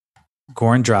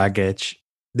 Goran Dragic,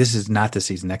 this is not this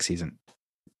season, next season,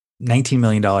 $19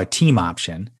 million team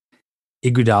option.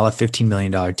 Iguodala, $15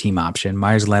 million team option.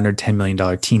 Myers Leonard, $10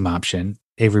 million team option.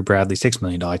 Avery Bradley, $6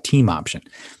 million team option.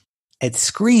 It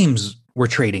screams we're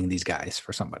trading these guys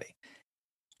for somebody.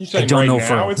 I don't know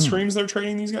now it screams they're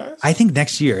trading these guys? I think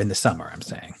next year in the summer, I'm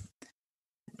saying.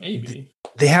 Maybe.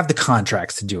 They have the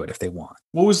contracts to do it if they want.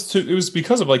 Well, it was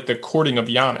because of like the courting of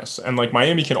Giannis, and like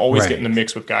Miami can always get in the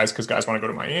mix with guys because guys want to go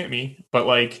to Miami, but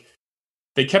like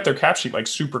they kept their cap sheet like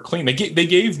super clean. They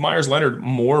gave Myers Leonard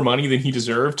more money than he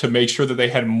deserved to make sure that they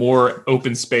had more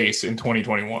open space in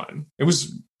 2021. It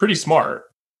was pretty smart.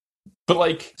 But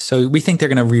like, so we think they're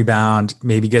going to rebound,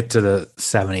 maybe get to the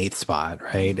 7-8 spot,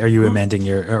 right? Are you amending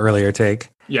your earlier take?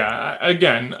 Yeah.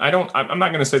 Again, I'm not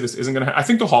going to say this isn't going to. I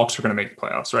think the Hawks are going to make the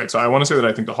playoffs, right? So I want to say that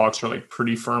I think the Hawks are like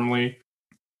pretty firmly.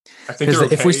 I think they're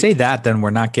okay. If we say that, then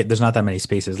there's not that many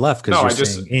spaces left, because you're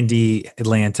saying Indy,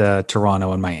 Atlanta,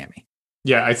 Toronto, and Miami.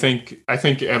 Yeah, I think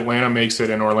Atlanta makes it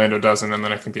and Orlando doesn't, and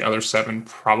then I think the other 7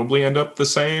 probably end up the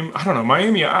same. I don't know.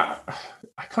 Miami, I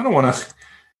kind of want to.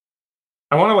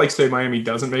 I want to like say Miami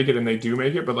doesn't make it and they do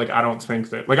make it, but like I don't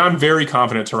think that. Like I'm very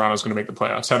confident Toronto's going to make the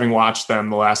playoffs. Having watched them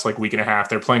the last like week and a half,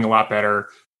 they're playing a lot better.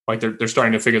 Like they're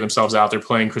starting to figure themselves out. They're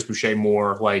playing Chris Boucher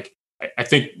more. Like I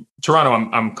think Toronto,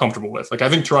 I'm comfortable with. Like I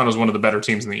think Toronto's one of the better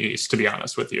teams in the East, to be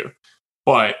honest with you.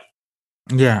 But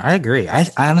yeah, I agree. I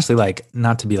honestly, like,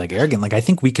 not to be like arrogant, like I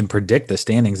think we can predict the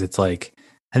standings. It's like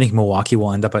I think Milwaukee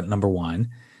will end up at number 1.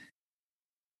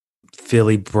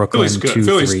 Philly, Brooklyn, Philly's good. 2,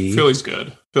 Philly's 3. Philly's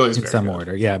good. Philly's in very some good.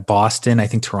 order. Yeah, Boston. I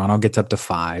think Toronto gets up to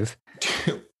 5.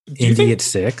 Indy at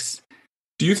 6.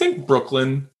 Do you think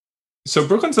Brooklyn? So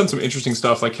Brooklyn's done some interesting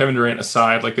stuff. Like Kevin Durant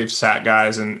aside, like they've sat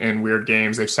guys in weird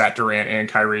games. They've sat Durant and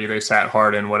Kyrie. They've sat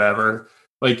Harden. Whatever.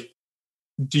 Like,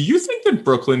 do you think that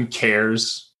Brooklyn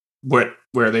cares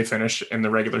where they finish in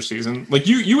the regular season? Like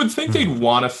you would think they'd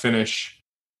want to finish.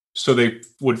 So they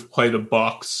would play the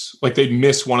Bucks, like they'd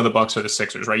miss one of the Bucks or the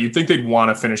Sixers, right? You'd think they'd want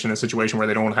to finish in a situation where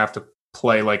they don't have to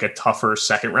play like a tougher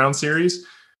second round series.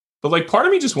 But like part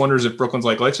of me just wonders if Brooklyn's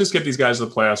like, let's just get these guys to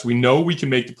the playoffs. We know we can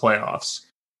make the playoffs.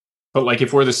 But like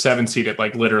if we're the 7th seed, it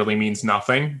like literally means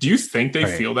nothing. Do you think they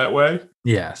feel that way?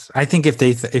 Yes. I think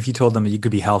if you told them you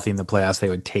could be healthy in the playoffs, they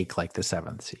would take like the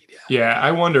 7th seed. Yeah,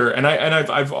 I wonder. And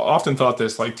I've often thought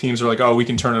this, like teams are like, oh, we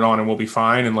can turn it on and we'll be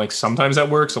fine. And like sometimes that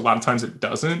works. A lot of times it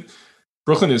doesn't.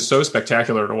 Brooklyn is so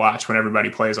spectacular to watch when everybody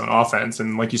plays on offense.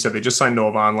 And like you said, they just signed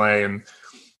Noah Vonleh and,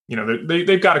 you know,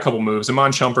 they've got a couple moves.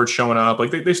 Amon Shumpert's showing up.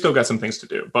 Like they still got some things to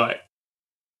do. But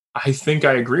I think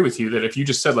I agree with you that if you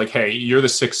just said like, hey, you're the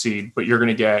 6th seed, but you're going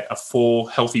to get a full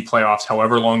healthy playoffs,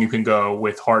 however long you can go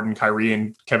with Harden, Kyrie,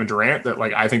 and Kevin Durant, that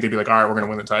like, I think they'd be like, all right, we're going to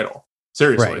win the title.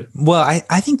 Seriously. Right. Well,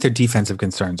 I think their defensive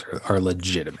concerns are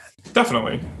legitimate.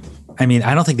 Definitely. I mean,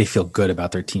 I don't think they feel good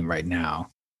about their team right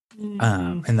now.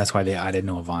 And that's why they added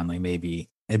Noah Vonleh. Maybe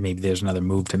there's another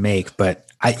move to make, but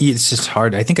it's just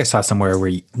hard. I think I saw somewhere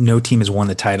where no team has won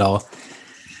the title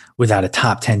without a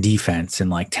top 10 defense in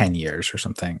like 10 years or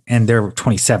something. And they're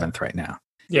 27th right now.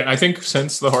 Yeah, I think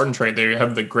since the Harden trade, they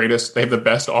have the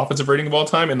best offensive rating of all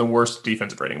time and the worst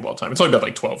defensive rating of all time. It's only been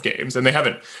like 12 games, and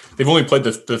they've only played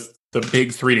the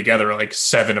big 3 together, like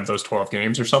 7 of those 12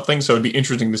 games or something. So it'd be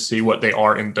interesting to see what they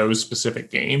are in those specific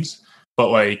games. But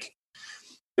like,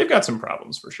 they've got some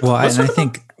problems for sure.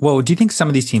 Well, do you think some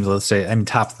of these teams, let's say,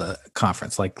 top of the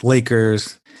conference, like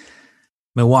Lakers,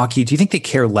 Milwaukee, do you think they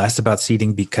care less about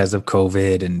seeding because of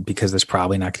COVID and because there's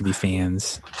probably not going to be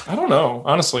fans? I don't know.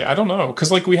 Honestly, I don't know.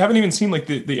 Because like we haven't even seen like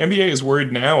the NBA is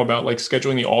worried now about like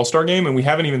scheduling the All-Star game, and we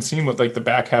haven't even seen what like the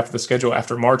back half of the schedule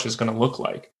after March is going to look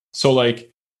like. So like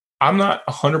I'm not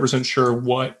 100% sure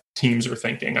what teams are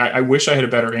thinking. I wish I had a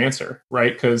better answer,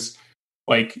 right? Because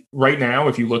like right now,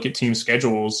 if you look at team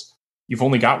schedules, you've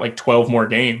only got like 12 more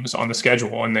games on the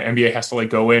schedule, and the NBA has to like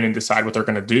go in and decide what they're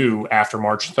going to do after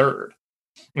March 3rd.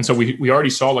 And so we already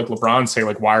saw like LeBron say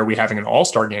like, why are we having an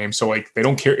all-star game? So like, they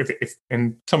don't care if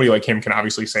and somebody like him can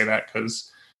obviously say that because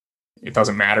it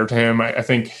doesn't matter to him. I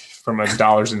think from a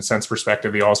dollars and cents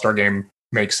perspective, the all-star game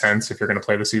makes sense. If you're going to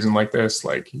play the season like this,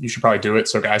 like you should probably do it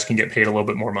so guys can get paid a little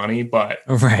bit more money. But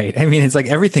right. I mean, it's like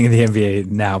everything in the NBA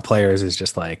now, players is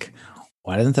just like,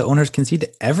 why doesn't the owners concede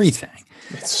to everything?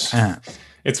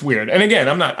 It's weird. And again,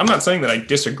 I'm not saying that I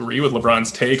disagree with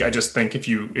LeBron's take. I just think if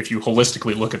you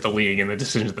holistically look at the league and the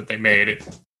decisions that they made,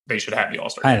 they should have the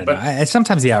All-Star game. I don't know.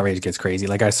 Sometimes the outrage gets crazy.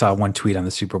 Like I saw one tweet on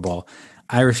the Super Bowl.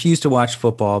 I refuse to watch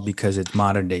football because it's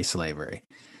modern day slavery.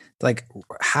 Like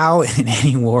how in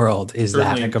any world is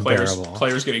certainly that comparable?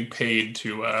 Players getting paid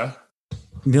to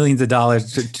millions of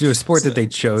dollars to do a sport that they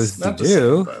chose to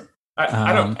do. Same,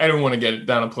 I don't want to get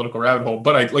down a political rabbit hole,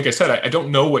 but I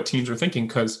don't know what teams are thinking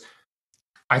because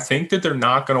I think that they're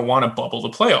not going to want to bubble the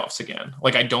playoffs again.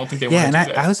 Like, I don't think they want to do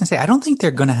that. I was going to say, I don't think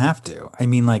they're going to have to. I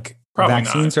mean, like, probably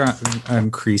vaccines are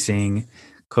increasing.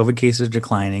 COVID cases are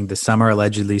declining. The summer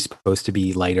allegedly supposed to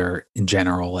be lighter in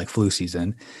general, like flu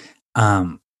season.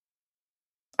 I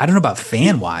don't know about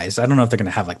fan-wise. I don't know if they're going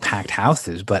to have, like, packed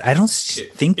houses, but I don't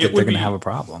think that they're going to have a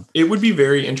problem. It would be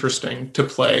very interesting to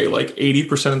play, like,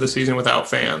 80% of the season without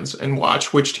fans and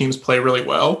watch which teams play really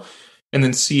well, and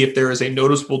then see if there is a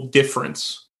noticeable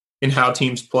difference in how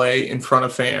teams play in front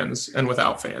of fans and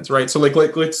without fans, right? So we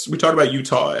talked about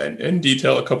Utah in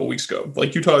detail a couple weeks ago.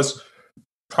 Like Utah is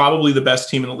probably the best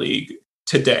team in the league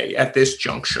today at this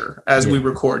juncture. As we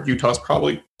record, Utah's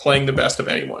probably playing the best of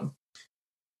anyone.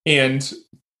 And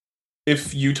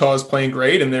if Utah is playing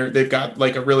great and they've got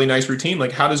like a really nice routine,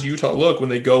 like how does Utah look when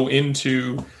they go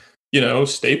into,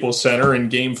 Staples Center in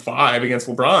Game 5 against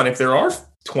LeBron? If there are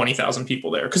 20,000 people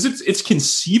there, because it's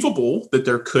conceivable that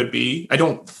there could be. I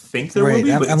don't think there will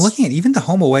be. I'm looking at even the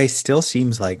home away still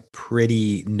seems like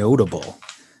pretty notable,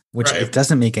 which it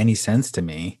doesn't make any sense to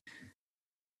me.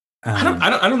 I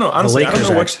don't know. Honestly, the Lakers I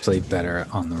don't know actually better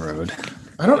on the road.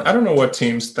 I don't know what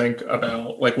teams think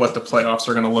about like what the playoffs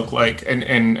are going to look like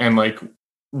and like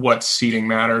what seeding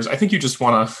matters. I think you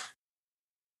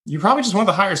probably just want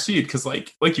the higher seed because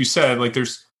like you said, like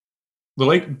there's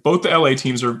both the LA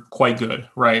teams are quite good,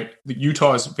 right?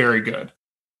 Utah is very good.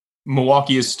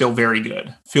 Milwaukee is still very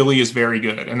good. Philly is very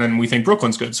good. And then we think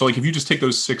Brooklyn's good. So like if you just take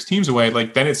those 6 teams away,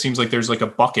 like then it seems like there's like a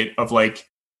bucket of like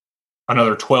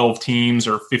another 12 teams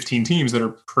or 15 teams that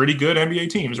are pretty good NBA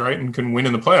teams, right? And can win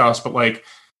in the playoffs. But like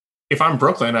if I'm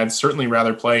Brooklyn, I'd certainly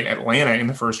rather play Atlanta in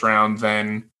the first round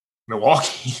than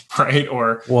Milwaukee, right?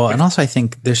 And also I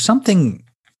think there's something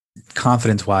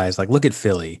confidence-wise, like look at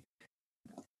Philly.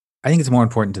 I think it's more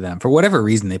important to them. For whatever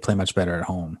reason, they play much better at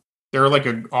home. They're like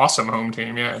an awesome home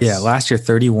team, yeah. Yeah, last year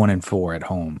 31-4 at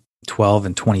home,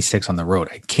 12-26 on the road.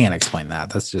 I can't explain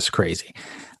that. That's just crazy.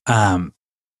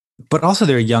 But also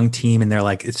they're a young team, and they're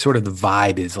like, it's sort of the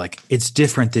vibe is like, it's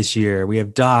different this year. We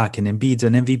have Doc and Embiid's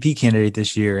an MVP candidate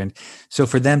this year. And so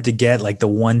for them to get like the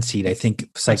 1 seed, I think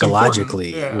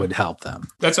psychologically would help them.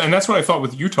 That's what I thought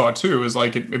with Utah too, is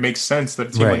like, it makes sense that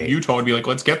a team like Utah would be like,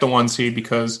 let's get the 1 seed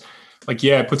because like,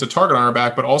 yeah, it puts a target on our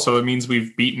back, but also it means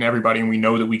we've beaten everybody and we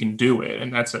know that we can do it.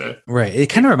 And that's right. It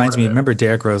kind of reminds me, remember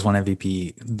Derrick Rose won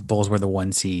MVP, the Bulls were the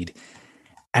 1 seed.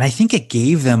 And I think it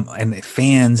gave them and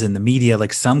fans and the media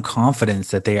like some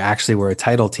confidence that they actually were a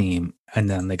title team, and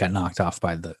then they got knocked off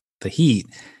by the Heat.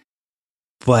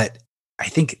 But I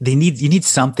think you need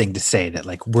something to say that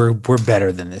like we're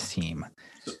better than this team.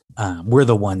 We're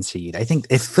the 1 seed. I think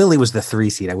if Philly was the 3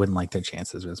 seed, I wouldn't like their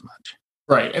chances as much.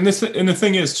 Right. And the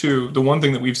thing is too, the one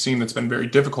thing that we've seen that's been very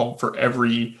difficult for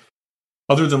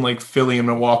other than like Philly and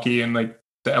Milwaukee and like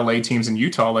the LA teams in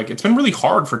Utah, like it's been really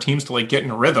hard for teams to like get in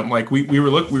a rhythm. Like we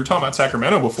were talking about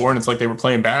Sacramento before, and it's like they were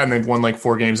playing bad and they've won like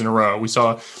 4 games in a row. We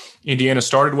saw Indiana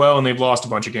started well and they've lost a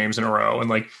bunch of games in a row. And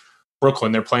like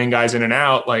Brooklyn, they're playing guys in and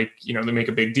out. Like, you know, they make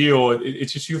a big deal.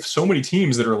 It's just, you have so many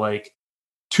teams that are like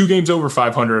 2 games over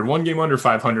 500, 1 game under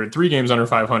 500, 3 games under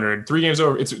 500, 3 games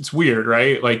over. It's weird,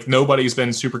 right? Like nobody's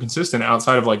been super consistent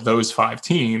outside of like those 5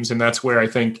 teams. And that's where I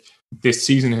think this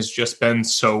season has just been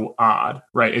so odd,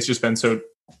 right? It's just been so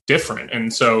different.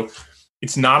 And so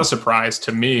it's not a surprise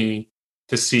to me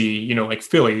to see, you know, like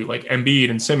Philly, like Embiid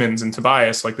and Simmons and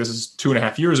Tobias, like this is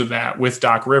 2.5 years of that with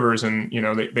Doc Rivers. And, you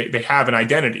know, they have an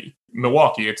identity.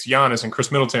 Milwaukee, it's Giannis and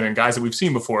Chris Middleton and guys that we've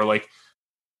seen before, like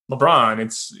LeBron.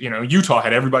 It's, you know, Utah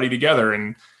had everybody together,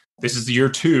 and this is the year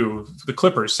 2. The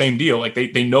Clippers, same deal. Like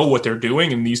they know what they're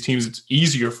doing, and these teams, it's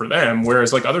easier for them.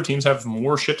 Whereas like other teams have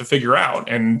more shit to figure out,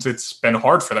 and it's been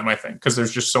hard for them, I think, because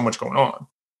there's just so much going on.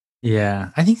 Yeah,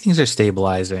 I think things are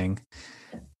stabilizing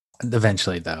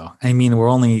eventually, though. I mean, we're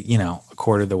only, you know, a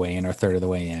quarter of the way in or a third of the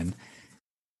way in.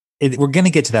 We're going to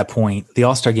get to that point. The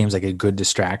All-Star game is like a good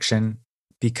distraction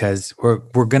because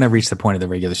we're going to reach the point of the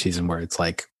regular season where it's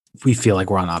like we feel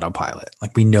like we're on autopilot.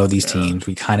 Like we know these teams,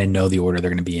 we kind of know the order they're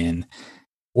going to be in,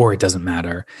 or it doesn't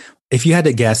matter. If you had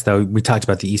to guess, though, we talked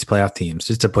about the East playoff teams,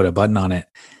 just to put a button on it.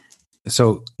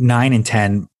 So 9 and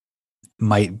 10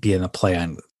 might be in a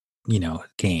play-on, you know,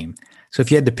 game. So if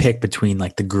you had to pick between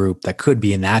like the group that could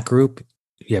be in that group,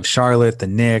 you have Charlotte, the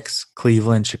Knicks,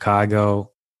 Cleveland,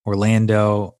 Chicago,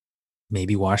 Orlando,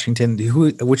 maybe Washington.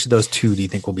 Which of those 2 do you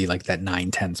think will be like that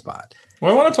 9-10 spot?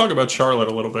 Well, I want to talk about Charlotte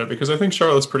a little bit because I think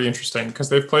Charlotte's pretty interesting because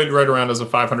they've played right around as a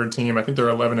 500 team. I think they're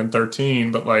 11 and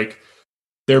 13, but like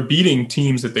they're beating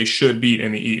teams that they should beat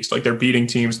in the East. Like they're beating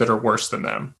teams that are worse than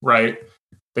them, right?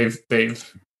 They've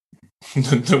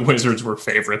the Wizards were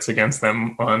favorites against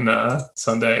them on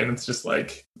Sunday, and it's just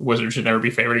like Wizards should never be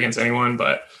favored against anyone.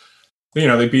 But you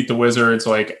know, they beat the Wizards,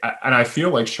 like, and I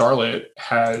feel like Charlotte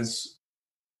has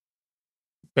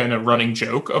been a running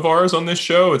joke of ours on this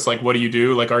show. It's like, what do you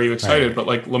do? Like, are you excited? Right. But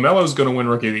like, LaMelo's going to win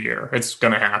Rookie of the Year. It's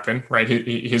going to happen, right?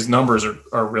 His numbers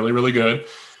are really, really good.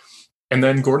 And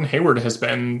then Gordon Hayward has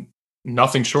been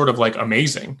nothing short of like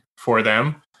amazing for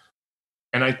them.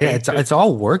 And I think it's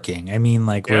all working. I mean,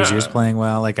 like Rozier's playing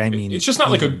well. Like, I mean, it's just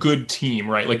not like a good team,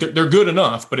 right? Like they're good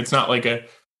enough, but it's not like a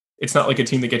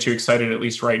team that gets you excited, at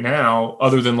least right now,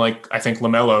 other than like, I think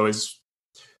LaMelo is,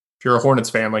 if you're a Hornets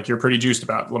fan, like you're pretty juiced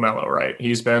about LaMelo, right?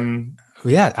 He's been.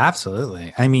 Yeah,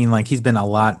 absolutely. I mean, like he's been a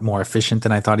lot more efficient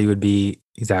than I thought he would be.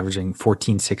 He's averaging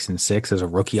 14, 6, and 6 as a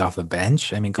rookie off the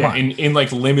bench. I mean, come on. In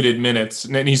like limited minutes.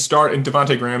 And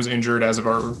Devontae Graham's injured as of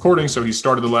our recording. So he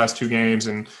started the last 2 games,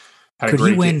 and Had Could a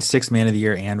great he win game. Sixth Man of the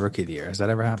Year and Rookie of the Year? Has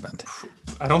that ever happened?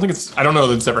 I don't know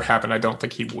that it's ever happened. I don't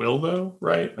think he will, though,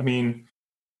 right? I mean,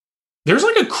 there's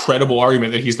like a credible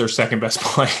argument that he's their second best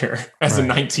player as a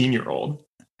 19-year-old.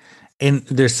 And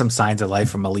there's some signs of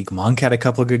life from Malik Monk, had a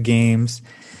couple of good games.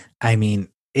 I mean,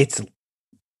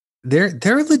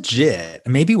 they're legit.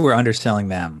 Maybe we're underselling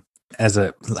them as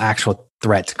an actual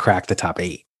threat to crack the top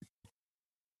 8.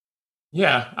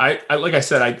 Yeah, I like I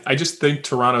said, I just think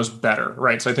Toronto's better,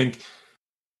 right? So I think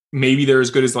maybe they're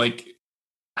as good as I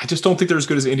just don't think they're as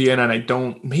good as Indiana,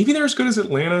 and maybe they're as good as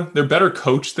Atlanta. They're better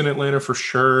coached than Atlanta for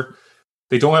sure.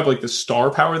 They don't have like the star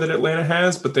power that Atlanta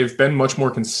has, but they've been much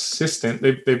more consistent.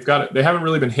 They've got it. They haven't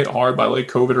really been hit hard by like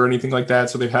COVID or anything like that.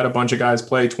 So they've had a bunch of guys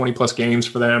play 20 plus games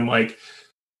for them.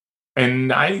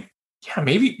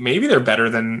 Maybe they're better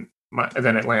than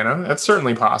Atlanta. That's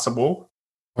certainly possible.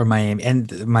 Or Miami,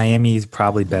 and Miami's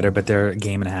probably better, but they're a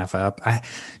game and a half up.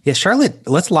 Charlotte.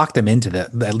 Let's lock them into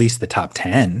at least the top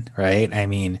 10, right? I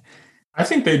mean, I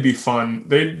think they'd be fun.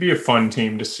 They'd be a fun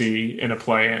team to see in a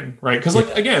play-in, right? Because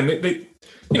again,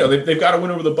 they've got to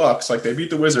win over the Bucks. Like they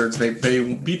beat the Wizards, they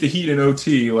beat the Heat in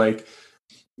OT.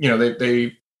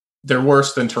 They're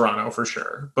worse than Toronto for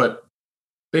sure, but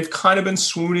they've kind of been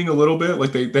swooning a little bit.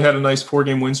 Like they had a nice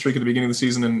 4-game win streak at the beginning of the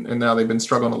season, and now they've been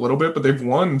struggling a little bit, but they've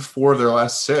won 4 of their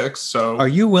last 6. So are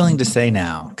you willing to say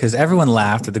now, because everyone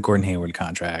laughed at the Gordon Hayward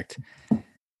contract,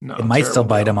 no, it might still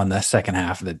bite them on the second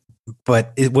half of it,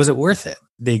 but was it worth it?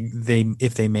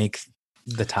 If they make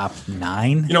the top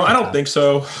 9, I don't think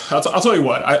so. I'll tell you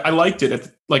what, I liked it.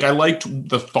 I liked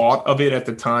the thought of it at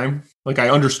the time. Like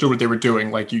I understood what they were doing.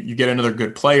 Like you get another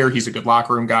good player. He's a good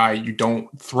locker room guy. You don't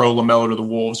throw LaMelo to the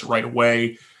wolves right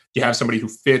away. You have somebody who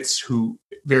fits, who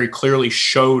very clearly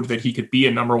showed that he could be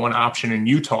a number 1 option in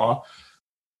Utah.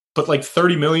 But like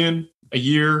 $30 million a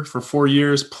year for 4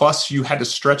 years, plus you had to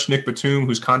stretch Nick Batum,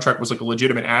 whose contract was like a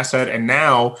legitimate asset. And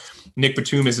now Nick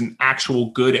Batum is an actual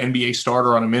good NBA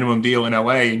starter on a minimum deal in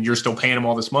LA, and you're still paying him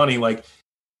all this money. Like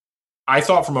I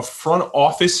thought from a front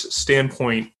office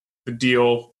standpoint, the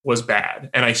deal was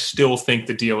bad. And I still think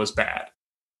the deal is bad.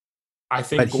 I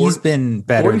think he's been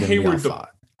better Gordon than Hayward, we all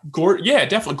thought. Yeah,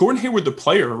 definitely. Gordon Hayward, the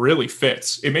player, really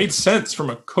fits. It made sense from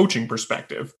a coaching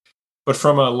perspective, but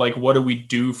from a what do we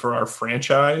do for our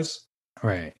franchise?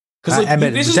 Right. Because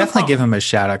definitely give him a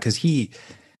shout out, because he's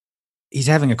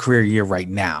having a career year right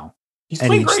now. He's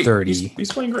at age great. 30.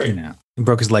 He's playing great. He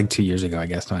broke his leg 2 years ago, I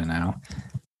guess, by now.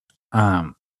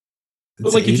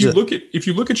 But if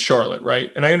you look at Charlotte,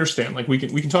 right? And I understand, we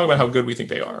can talk about how good we think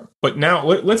they are. But now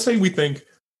let's say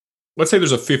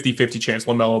there's a 50-50 chance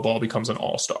LaMelo Ball becomes an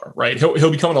all-star, right? He'll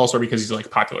become an all-star because he's a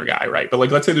popular guy, right? But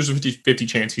let's say there's a 50-50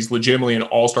 chance he's legitimately an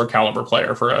all-star caliber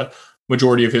player for a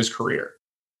majority of his career.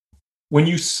 When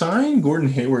you sign Gordon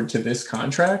Hayward to this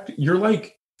contract, you're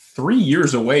 3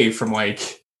 years away from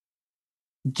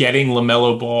getting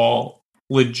LaMelo Ball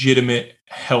legitimate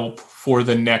help for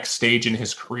the next stage in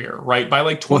his career, right?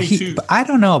 By 22. But I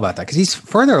don't know about that, because he's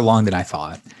further along than I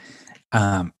thought.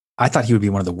 I thought he would be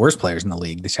one of the worst players in the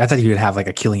league this year. I thought he would have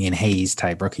a Killian Hayes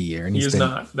type rookie year, and he's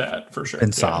not that for sure.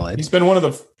 Been solid. He's been one of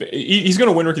the. He's going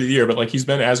to win rookie of the year, but he's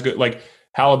been as good.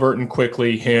 Halliburton,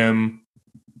 quickly, him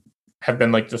have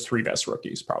been the 3 best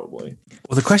rookies probably.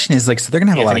 Well, the question is so they're going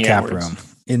to have Anthony a lot of cap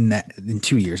Edwards. room in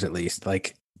 2 years at least,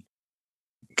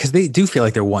 because they do feel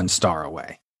like they're 1 star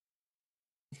away.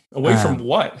 Away from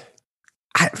what?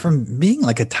 From being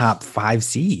a top 5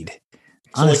 seed.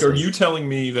 So are you telling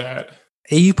me that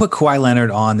you put Kawhi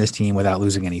Leonard on this team without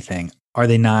losing anything, are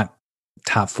they not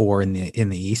top 4 in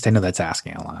the East? I know that's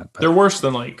asking a lot, but they're worse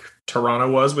than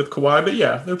Toronto was with Kawhi, but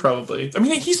yeah, they're probably. I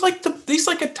mean, he's a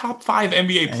top 5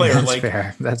 NBA player. That's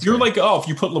fair. That's you're fair. If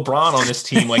you put LeBron on this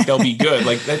team, they'll be good.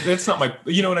 That's not my.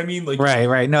 You know what I mean?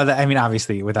 Right. No,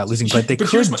 obviously without losing, but they could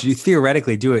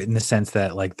theoretically do it in the sense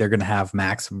that they're going to have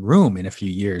maximum room in a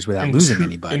few years without losing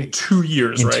anybody. In 2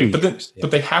 years, right? 2 years,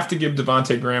 but they have to give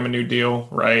Devontae Graham a new deal,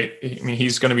 right? I mean,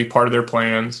 he's going to be part of their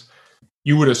plans.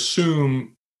 You would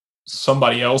assume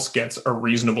somebody else gets a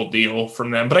reasonable deal from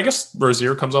them. But I guess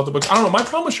Rozier comes off the books. I don't know. My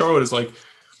problem with Charlotte is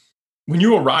when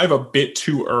you arrive a bit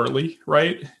too early,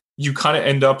 right? You kind of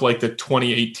end up like the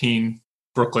 2018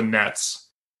 Brooklyn Nets,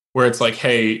 where it's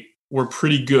hey, we're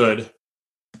pretty good,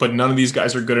 but none of these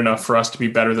guys are good enough for us to be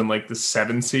better than the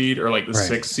 7 seed or the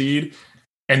 6 seed.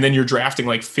 And then you're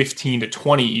drafting 15 to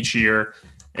 20 each year.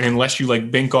 And unless you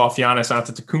bink off Giannis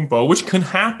Antetokounmpo, which can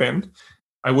happen,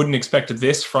 I wouldn't expect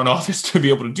this front office to be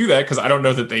able to do that, because I don't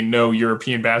know that they know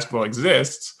European basketball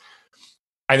exists.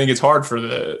 I think it's hard for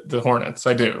the Hornets.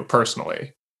 I do,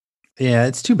 personally. Yeah,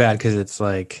 it's too bad, because it's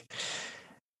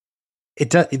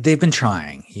They've been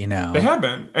trying, you know. They have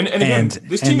been, and again,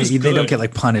 this team is good. They don't get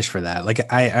like punished for that. Like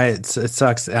it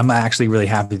sucks. I'm actually really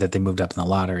happy that they moved up in the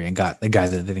lottery and got the guy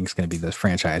that they think is going to be the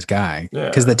franchise guy,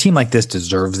 because the team like this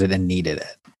deserves it and needed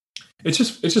it. It's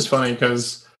just funny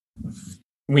because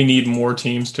we need more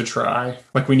teams to try.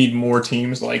 Like we need more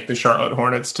teams like the Charlotte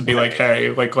Hornets to be like, hey,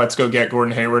 like let's go get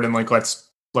Gordon Hayward and like let's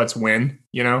win.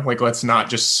 You know, like let's not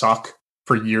just suck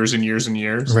for years and years and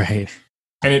years. Right.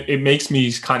 And it makes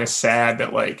me kind of sad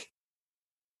that like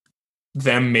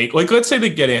let's say they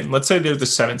get in, let's say they're the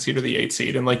 7th seed or the 8th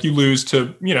seed, and like you lose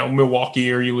to, you know,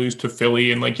 Milwaukee or you lose to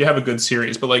Philly, and like you have a good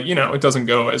series, but like, you know, it doesn't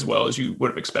go as well as you would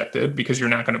have expected because you're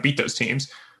not going to beat those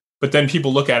teams. But then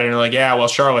people look at it and are like, yeah, well,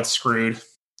 Charlotte's screwed.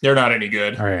 They're not any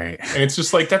good. All right. And it's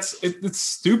just like, it's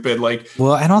stupid. Like,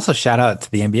 well, and also shout out to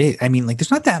the NBA. I mean, like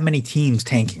there's not that many teams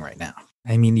tanking right now.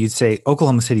 I mean, you'd say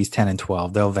Oklahoma City's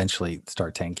 10-12. They'll eventually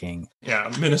start tanking.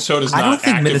 Yeah, Minnesota's not. I don't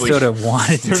think Minnesota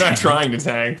wanted to. They're not trying to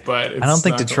tank, but I don't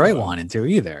think Detroit wanted to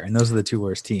either. And those are the two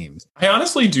worst teams. I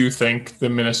honestly do think the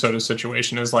Minnesota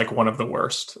situation is like one of the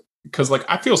worst, because like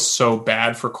I feel so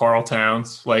bad for Karl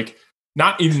Towns. Like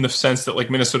not in the sense that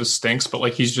like Minnesota stinks, but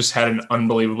like he's just had an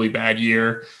unbelievably bad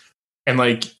year, and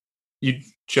like you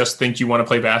just think you want to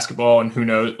play basketball, and who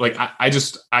knows? Like I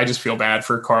just feel bad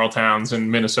for Karl Towns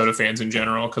and Minnesota fans in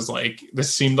general, because like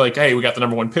this seemed like, hey, we got the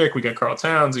number 1 pick, we got Karl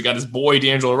Towns, we got his boy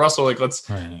D'Angelo Russell, like it's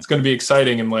going to be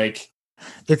exciting, and like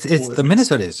it's the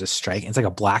Minnesota is just striking. It's like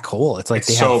a black hole. It's like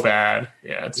it's so bad.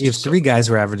 Yeah, you have 3 guys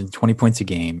who are averaging 20 points a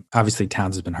game. Obviously,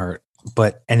 Towns has been hurt,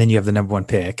 and then you have the number 1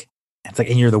 pick. It's like,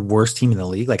 and you're the worst team in the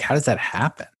league. Like, how does that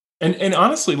happen? And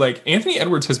honestly, like Anthony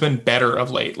Edwards has been better of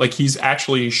late. Like he's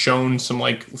actually shown some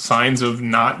like signs of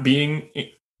not being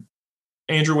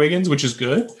Andrew Wiggins, which is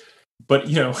good. But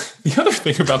you know, the other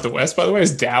thing about the West, by the way,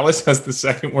 is Dallas has the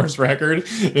 2nd worst record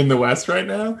in the West right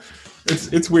now.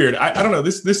 It's weird. I don't know.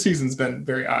 This season's been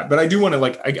very odd. But I do want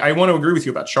to I want to agree with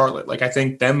you about Charlotte. Like I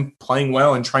think them playing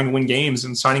well and trying to win games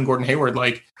and signing Gordon Hayward,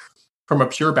 like from a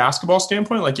pure basketball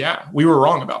standpoint, like yeah, we were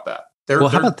wrong about that. How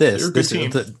about this? They're a good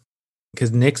team.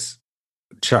 Because Knicks,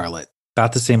 Charlotte,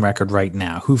 about the same record right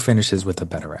now. Who finishes with a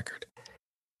better record?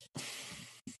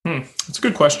 That's a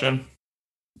good question.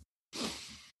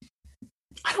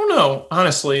 I don't know,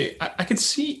 honestly. I could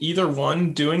see either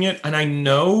one doing it, and I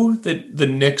know that the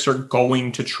Knicks are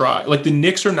going to try. Like, the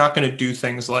Knicks are not going to do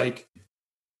things like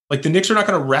the Knicks are not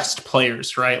going to rest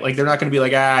players, right? Like, they're not going to be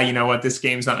like, you know what, this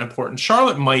game's not important.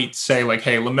 Charlotte might say, like,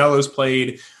 hey, LaMelo's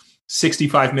played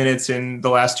 65 minutes in the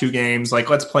last 2 games. Like,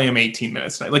 let's play him 18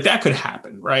 minutes tonight. Like, that could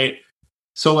happen, right?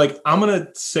 So, like, I'm going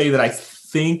to say that I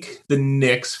think the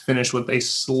Knicks finish with a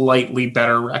slightly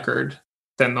better record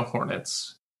than the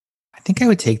Hornets. I think I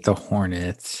would take the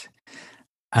Hornets.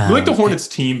 You like the Hornets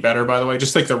team better, by the way?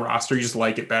 Just like the roster, you just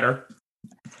like it better?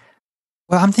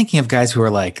 Well, I'm thinking of guys who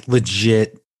are like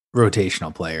legit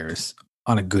rotational players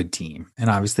on a good team. And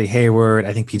obviously Hayward,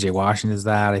 I think PJ Washington is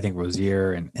that. I think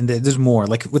Rozier, and there's more.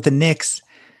 Like with the Knicks,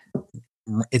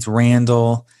 it's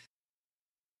Randall,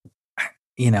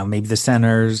 you know, maybe the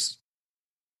centers.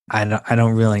 I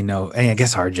don't really know. I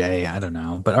guess RJ, I don't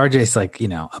know. But RJ's like, you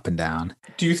know, up and down.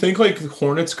 Do you think like the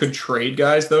Hornets could trade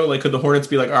guys though? Like could the Hornets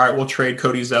be like, all right, we'll trade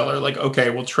Cody Zeller. Like, okay,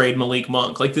 we'll trade Malik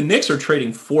Monk. Like the Knicks are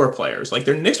trading 4 players. Like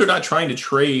the Knicks are not trying to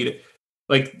trade.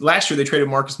 Like last year they traded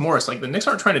Marcus Morris. Like the Knicks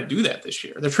aren't trying to do that this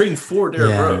year. They're trading 4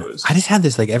 Derrick Rose. I just have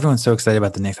this, like everyone's so excited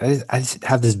about the Knicks. I just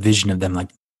have this vision of them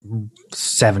like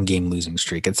 7-game losing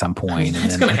streak at some point,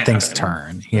 and then things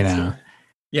turn, you know.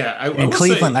 Yeah, and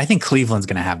Cleveland, I think Cleveland's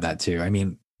going to have that too. I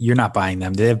mean, you're not buying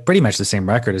them. They have pretty much the same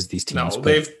record as these teams.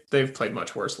 No, they've played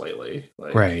much worse lately.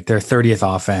 Like, right. They're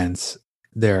 30th offense.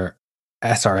 Their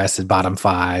SRS is bottom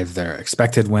 5. Their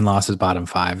expected win-loss is bottom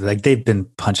 5. Like they've been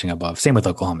punching above. Same with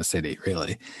Oklahoma City,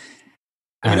 really.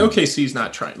 I mean, OKC's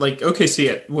not trying. Like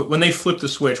OKC, when they flip the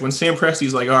switch, when Sam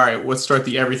Presti's like, all right, let's start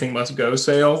the everything must go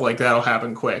sale, like that'll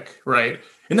happen quick, right?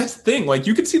 And that's the thing. Like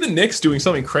you could see the Knicks doing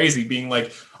something crazy, being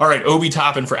like, all right, Obi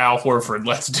Toppin for Al Horford.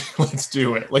 Let's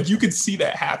do it. Like you could see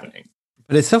that happening.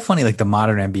 But it's so funny, like the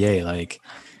modern NBA, like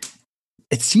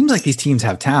it seems like these teams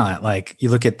have talent. Like you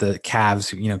look at the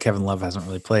Cavs, you know, Kevin Love hasn't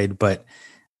really played, but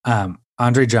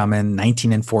Andre Drummond,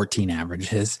 19 and 14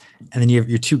 averages. And then you have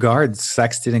your 2 guards,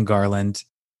 Sexton and Garland,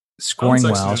 scoring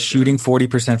well, shooting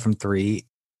 40% from 3.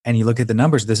 And you look at the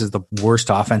numbers, this is the worst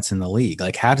offense in the league.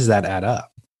 Like how does that add up?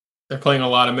 They're playing a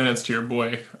lot of minutes to your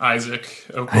boy, Isaac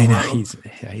Okoro. I know,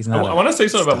 he's not. I want to say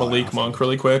something about Malik Monk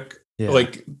really quick. Yeah.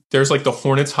 Like, there's like the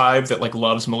Hornets hive that like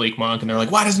loves Malik Monk, and they're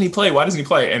like, why doesn't he play? Why doesn't he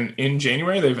play? And in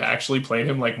January, they've actually played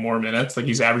him like more minutes. Like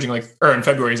he's averaging in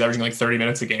February, he's averaging like 30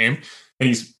 minutes a game, and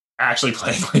he's actually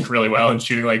playing like really well and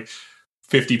shooting like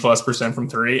 50+% from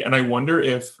three. And I wonder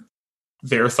if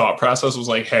their thought process was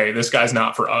like, hey, this guy's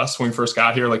not for us when we first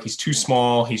got here. Like, he's too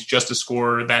small. He's just a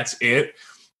scorer. That's it.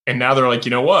 And now they're like,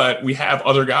 you know what? We have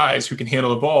other guys who can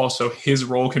handle the ball, so his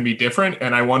role can be different.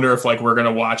 And I wonder if, like, we're going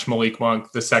to watch Malik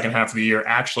Monk the second half of the year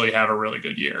actually have a really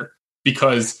good year,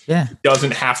 because he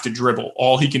doesn't have to dribble.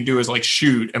 All he can do is, like,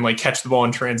 shoot and, like, catch the ball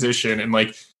in transition. And,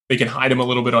 like, they can hide him a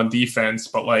little bit on defense.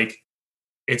 But, like,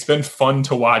 it's been fun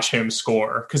to watch him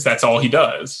score because that's all he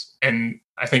does. And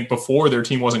I think before their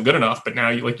team wasn't good enough. But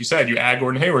now, like you said, you add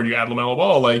Gordon Hayward, you add LaMelo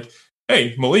Ball, like,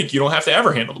 hey, Malik, you don't have to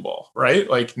ever handle the ball, right?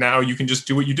 Like, now you can just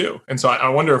do what you do. And so I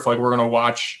wonder if, like, we're going to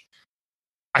watch.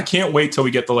 I can't wait till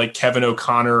we get the, like, Kevin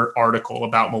O'Connor article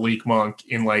about Malik Monk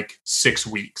in, like, 6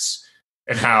 weeks,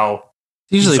 and how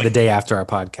usually the day after our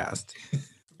podcast.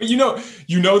 But you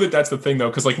know that that's the thing, though,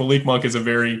 because, like, Malik Monk is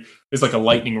like a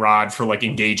lightning rod for, like,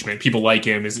 engagement. People like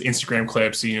him, his Instagram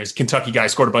clips, his Kentucky guy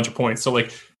scored a bunch of points. So,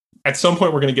 like, at some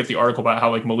point we're going to get the article about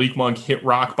how, like, Malik Monk hit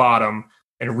rock bottom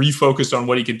and refocused on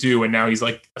what he could do, and now he's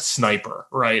like a sniper,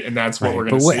 right? And that's what we're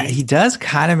going to see. He does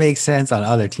kind of make sense on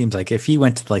other teams. Like, if he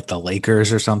went to, like, the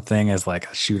Lakers or something as, like,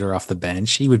 a shooter off the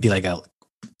bench, he would be like a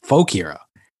folk hero.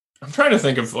 I'm trying to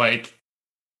think of, like,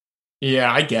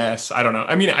 yeah, I guess. I don't know.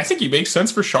 I mean, I think he makes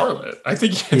sense for Charlotte. I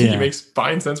think he makes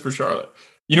fine sense for Charlotte.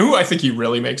 You know who I think he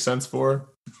really makes sense for?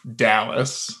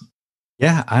 Dallas.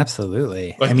 Yeah,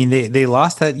 absolutely. Like, I mean, they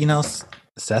lost that,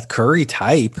 Seth Curry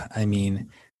type. I mean,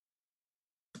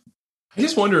 I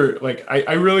just wonder, like,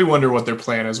 I really wonder what their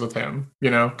plan is with him,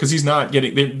 because he's not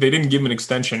getting, they didn't give him an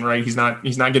extension, right? He's not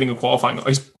getting a qualifying,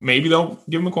 maybe they'll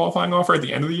give him a qualifying offer at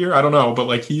the end of the year. I don't know. But,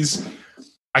 like,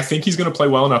 I think he's going to play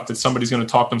well enough that somebody's going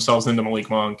to talk themselves into Malik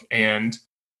Monk. And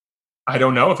I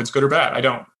don't know if it's good or bad.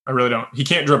 I really don't. He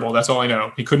can't dribble. That's all I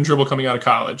know. He couldn't dribble coming out of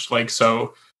college. Like,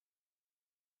 so,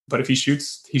 but if he's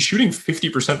shooting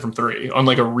 50% from three on,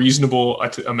 like, a reasonable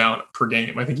amount per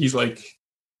game. I think he's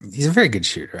a very good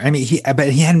shooter. I mean, but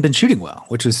he hadn't been shooting well,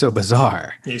 which was so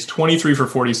bizarre. He's 23 for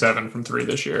 47 from three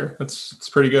this year. It's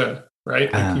pretty good,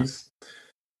 right? Like,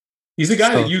 he's a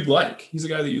guy that you'd like. He's a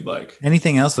guy that you'd like.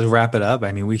 Anything else to wrap it up?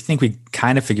 I mean, we think we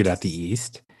kind of figured out the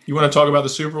East. You want to talk about the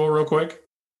Super Bowl real quick?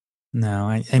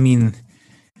 No, I mean,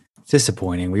 it's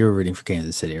disappointing. We were rooting for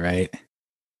Kansas City, right?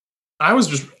 I was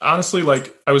just honestly,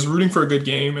 like, I was rooting for a good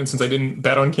game, and since I didn't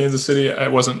bet on Kansas City, I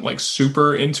wasn't, like,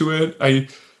 super into it.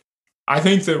 I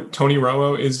think that Tony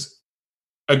Romo is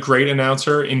a great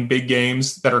announcer in big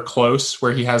games that are close,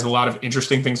 where he has a lot of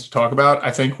interesting things to talk about.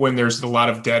 I think when there's a lot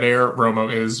of dead air,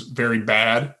 Romo is very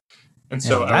bad. And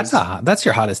so that's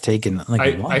your hottest take in,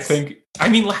 like, months. I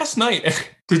mean, last night,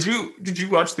 did you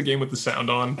watch the game with the sound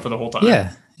on for the whole time?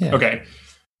 Yeah. Okay.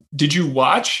 Did you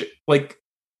watch, like,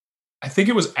 I think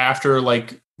it was after,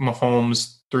 like,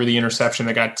 Mahomes threw the interception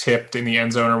that got tipped in the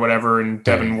end zone or whatever, and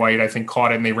Devin White, I think,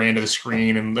 caught it, and they ran to the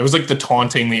screen, and it was like the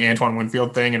taunting, the Antoine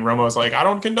Winfield thing, and Romo was like, I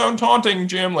don't condone taunting,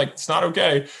 Jim, like, it's not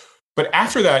okay. But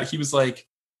after that, he was like,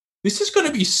 this is going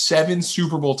to be 7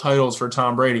 Super Bowl titles for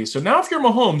Tom Brady. So now if you're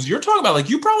Mahomes, you're talking about, like,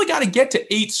 you probably got to get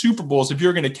to 8 Super Bowls if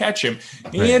you're going to catch him.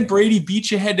 And Brady beat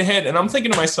you head to head. And I'm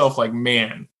thinking to myself, like,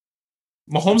 man,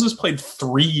 Mahomes has played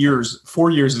 4 years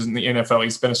in the NFL.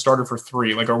 He's been a starter for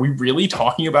 3. Like, are we really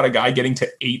talking about a guy getting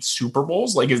to 8 Super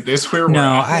Bowls? Like, is this where we're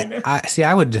at? I see.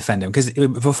 I would defend him, because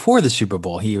before the Super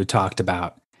Bowl, he had talked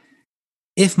about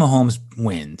if Mahomes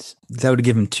wins, that would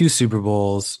give him 2 Super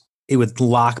Bowls. It would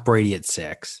lock Brady at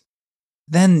 6.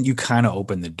 Then you kind of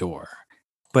open the door.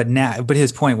 But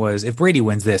his point was, if Brady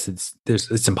wins this,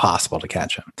 it's impossible to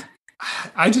catch him.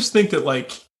 I just think that,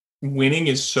 like, winning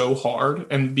is so hard,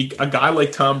 and a guy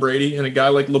like Tom Brady and a guy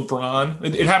like LeBron,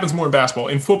 it happens more in basketball.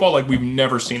 In football, like, we've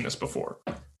never seen this before.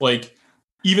 Like,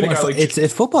 even a guy like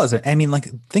it's football is. I mean, like,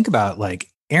 think about, like,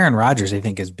 Aaron Rodgers. I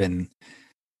think has been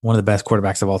one of the best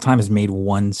quarterbacks of all time. Has made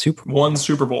 1 Super Bowl. 1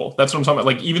 Super Bowl. That's what I'm talking about.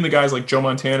 Like, even the guys like Joe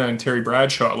Montana and Terry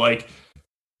Bradshaw, like,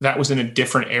 that was in a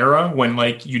different era when,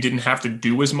 like, you didn't have to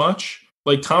do as much.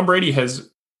 Like, Tom Brady has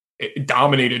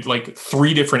dominated, like,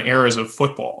 3 different eras of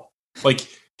football. Like,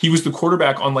 he was the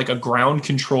quarterback on, like, a ground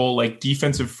control, like,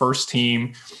 defensive first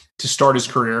team to start his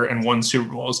career and won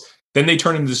Super Bowls. Then they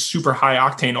turned into this super high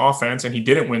octane offense, and he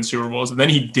didn't win Super Bowls. And then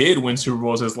he did win Super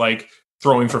Bowls as, like,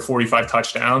 throwing for 45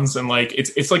 touchdowns. And, like,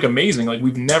 it's like amazing. Like,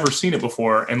 we've never seen it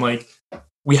before. And, like,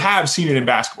 we have seen it in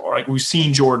basketball, right? We've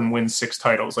seen Jordan win 6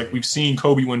 titles. Like, we've seen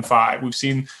Kobe win 5. We've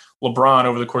seen LeBron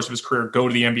over the course of his career go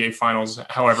to the NBA finals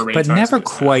however many times. But never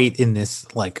quite in this,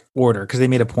 like, order, because they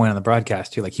made a point on the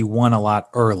broadcast too. Like, he won a lot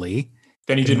early.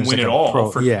 Then he didn't win at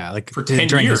all for 10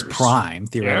 during years. his prime,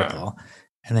 theoretical. Yeah.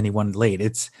 And then he won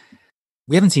late.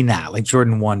 We haven't seen that. Like,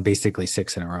 Jordan won basically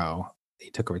 6 in a row. he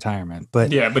took a retirement.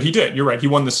 But yeah, but he did. You're right. He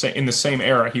won in the same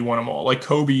era. He won them all. Like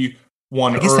Kobe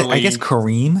won early. I guess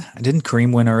Kareem didn't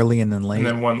Kareem win early and then late, and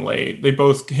then won late. They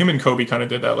both, him and Kobe, kind of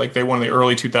did that. Like they won in the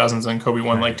early 2000s, and Kobe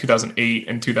won like 2008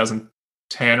 and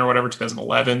 2010 or whatever,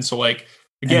 2011. So like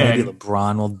again, and maybe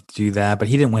LeBron will do that, but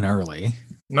he didn't win early.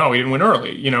 No, he didn't win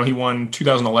early. You know, he won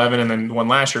 2011 and then won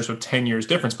last year, so 10 years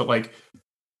difference. But like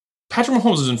Patrick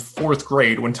Mahomes is in fourth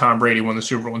grade when Tom Brady won the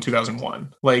Super Bowl in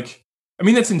 2001. Like, I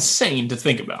mean, that's insane to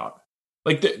think about.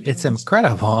 Like, it's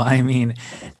incredible. I mean,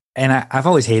 and I've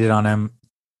always hated on him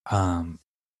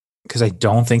because I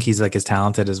don't think he's like as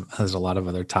talented as a lot of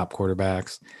other top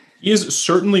quarterbacks. He is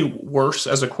certainly worse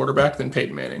as a quarterback than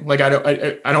Peyton Manning. Like,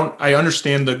 I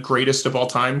understand the greatest of all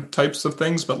time types of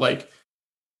things, but like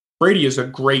Brady is a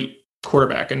great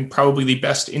quarterback and probably the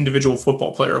best individual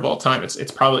football player of all time.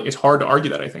 It's hard to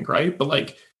argue that, I think, right? But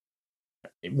like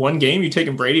one game, you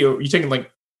taking Brady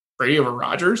over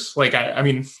Rodgers? Like, I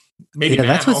mean, maybe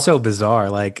that's what's so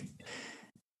bizarre. Like,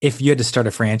 if you had to start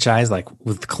a franchise like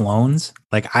with clones,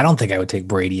 like I don't think I would take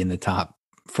Brady in the top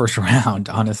first round,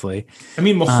 honestly. I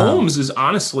mean, Mahomes is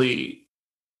honestly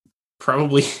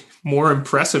probably more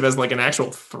impressive as like an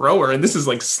actual thrower. And this is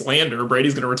like slander.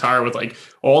 Brady's going to retire with like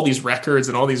all these records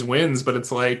and all these wins, but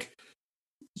it's like,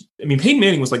 I mean, Peyton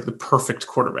Manning was like the perfect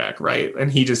quarterback, right?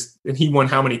 And he won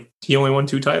how many? He only won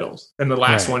 2 titles. And the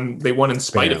last one they won in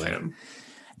spite of him.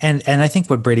 And I think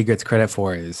what Brady gets credit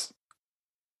for is,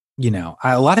 you know,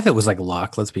 a lot of it was like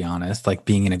luck, let's be honest, like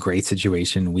being in a great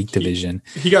situation, weak division.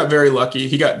 He got very lucky.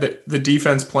 He got the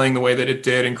defense playing the way that it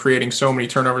did and creating so many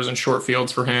turnovers and short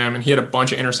fields for him. And he had a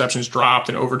bunch of interceptions dropped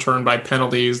and overturned by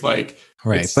penalties. Like,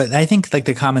 right. But I think like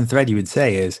the common thread you would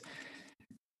say is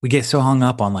we get so hung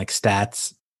up on like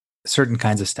stats, certain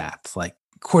kinds of stats, like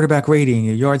quarterback rating,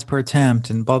 yards per attempt,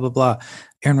 and blah, blah, blah.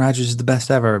 Aaron Rodgers is the best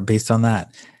ever based on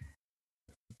that.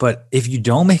 But if you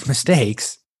don't make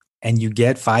mistakes and you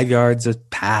get 5 yards of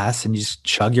pass and you just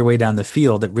chug your way down the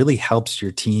field, it really helps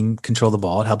your team control the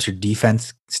ball. It helps your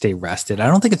defense stay rested. I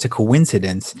don't think it's a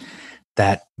coincidence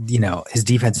that, you know, his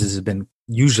defenses have been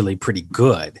usually pretty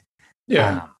good.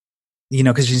 Yeah. You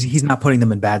know, because he's not putting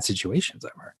them in bad situations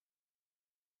ever.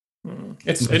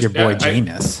 It's your boy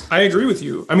Jameis. I agree with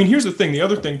you. I mean, here's the thing. The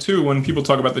other thing too, when people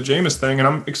talk about the Jameis thing, and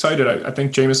I'm excited. I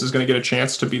think Jameis is going to get a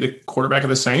chance to be the quarterback of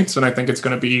the Saints, and I think it's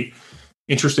going to be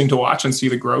interesting to watch and see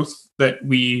the growth that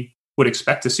we would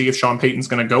expect to see if Sean Payton's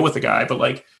going to go with the guy. But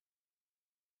like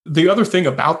the other thing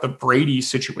about the Brady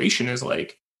situation is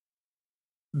like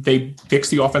they fix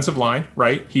the offensive line,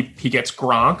 right? He gets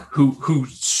Gronk,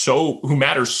 who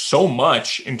matters so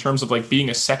much in terms of like being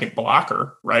a second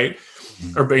blocker, right?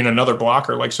 Or being another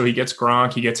blocker. Like, so he gets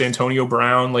Gronk, he gets Antonio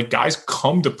Brown, like guys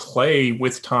come to play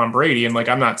with Tom Brady. And like,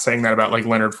 I'm not saying that about like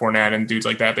Leonard Fournette and dudes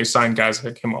like that. They signed guys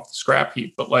like him off the scrap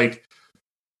heap, but like,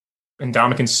 and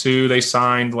Ndamukong Suh, they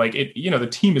signed like it, you know, the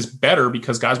team is better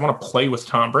because guys want to play with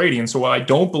Tom Brady. And so while I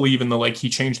don't believe in the, like, he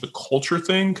changed the culture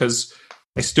thing, because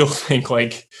I still think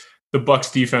like the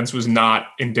Bucs defense was not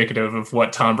indicative of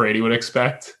what Tom Brady would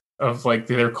expect of like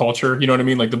their culture. You know what I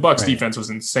mean? Like the Bucs defense was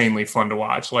insanely fun to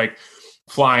watch, like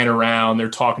flying around, they're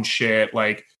talking shit.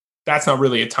 Like that's not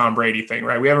really a Tom Brady thing,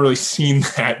 right? We haven't really seen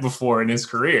that before in his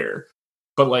career.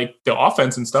 But like the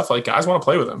offense and stuff, like guys want to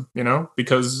play with him, you know,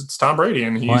 because it's Tom Brady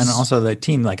and and also the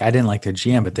team. Like I didn't like their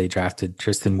GM, but they drafted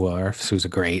Tristan Wirfs, who's a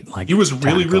great he was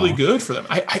really really good for them.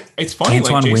 It's funny.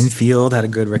 Antoine Winfield had a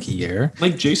good rookie year.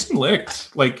 Like Jason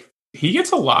Licht, like he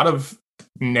gets a lot of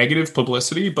negative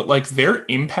publicity, but like their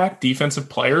impact defensive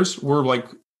players were like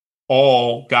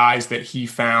all guys that he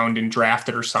found and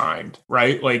drafted or signed,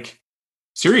 right? Like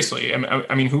seriously,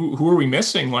 I mean, who are we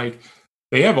missing? Like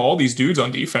they have all these dudes on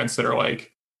defense that are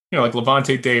like, you know, like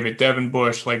Levante David, Devin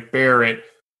Bush, like Barrett,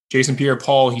 Jason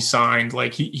Pierre-Paul, he signed.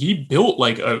 Like he built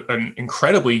like an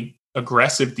incredibly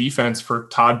aggressive defense for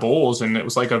Todd Bowles, and it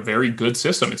was like a very good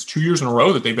system. It's 2 years in a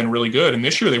row that they've been really good, and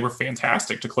this year they were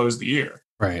fantastic to close the year.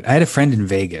 Right. I had a friend in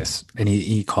Vegas, and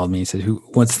he called me. He said,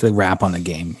 what's the wrap on the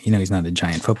game? You know, he's not a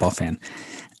giant football fan.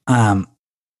 And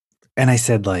I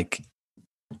said, like,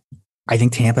 I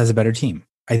think Tampa has a better team.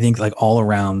 I think, like, all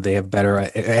around they have better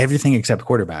everything except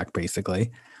quarterback,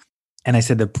 basically. And I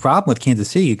said, the problem with Kansas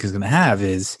City is going to have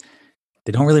is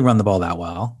they don't really run the ball that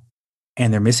well,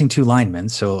 and they're missing 2 linemen.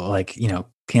 So, like, you know,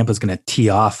 Tampa's going to tee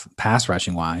off pass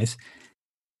rushing wise.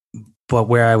 But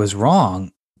where I was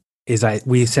wrong is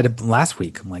we said it last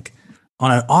week. I'm like,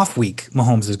 on an off week,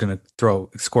 Mahomes is going to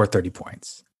score 30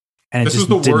 points. And it just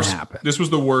didn't happen. This was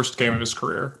the worst game of his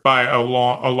career by a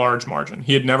large margin.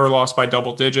 He had never lost by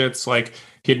double digits. Like,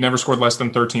 he had never scored less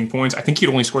than 13 points. I think he'd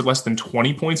only scored less than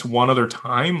 20 points one other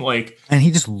time. And he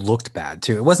just looked bad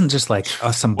too. It wasn't just like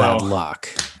some bad luck.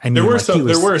 I mean, there were he some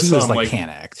was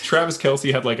panicked. Travis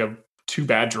Kelce had two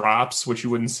bad drops, which you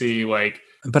wouldn't see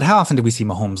But how often do we see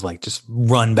Mahomes just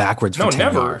run backwards? No, for 10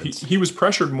 never. Yards? He was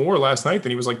pressured more last night than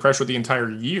he was pressured the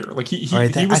entire year.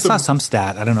 I saw some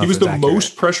stat. I don't know. He was the accurate.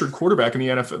 most pressured quarterback in the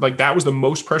NFL. That was the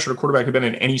most pressured a quarterback had been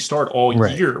in any start all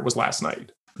year was last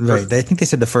night. Right. I think they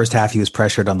said the first half he was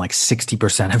pressured on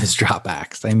 60% of his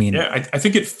dropbacks. I mean, yeah, I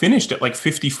think it finished at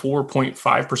 54.5% or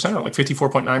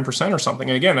 54.9% or something.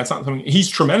 And again, that's not something. He's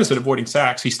tremendous at avoiding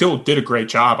sacks. He still did a great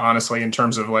job, honestly, in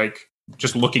terms of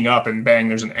just looking up and bang,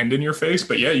 there's an end in your face.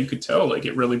 But yeah, you could tell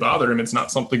it really bothered him. It's not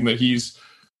something that he's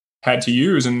had to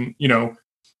use. And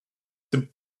the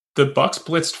Bucs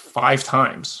blitzed 5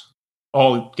 times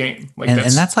all game. And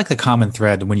that's the common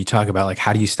thread when you talk about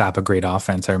how do you stop a great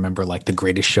offense. I remember The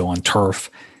Greatest Show on Turf.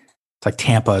 It's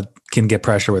Tampa can get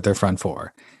pressure with their front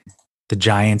four. The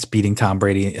Giants beating Tom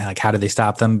Brady, how do they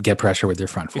stop them? Get pressure with their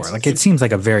front four. It seems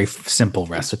like a very simple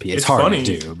recipe. It's hard funny,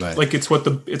 to do, but it's what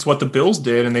the Bills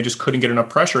did, and they just couldn't get enough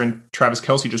pressure, and Travis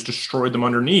Kelce just destroyed them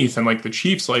underneath. And the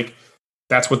Chiefs,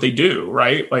 that's what they do,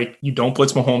 right? You don't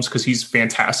blitz Mahomes because he's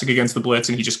fantastic against the blitz,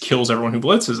 and he just kills everyone who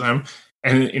blitzes them.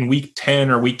 And in week 10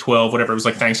 or week 12, whatever, it was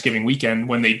Thanksgiving weekend,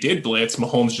 when they did blitz,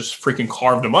 Mahomes just freaking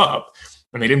carved them up.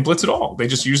 And they didn't blitz at all. They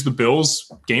just used the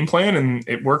Bills' game plan, and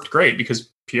it worked great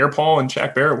because Pierre-Paul and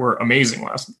Shaq Barrett were amazing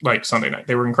last Sunday night.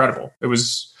 They were incredible. It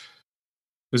was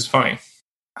funny.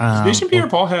 Doesn't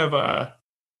Pierre-Paul have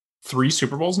 3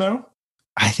 Super Bowls now?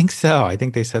 I think so. I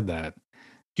think they said that.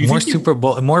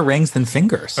 More rings than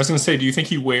fingers. I was going to say, do you think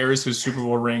he wears his Super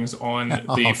Bowl rings on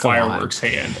the fireworks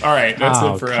hand? All right, that's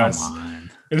it for us.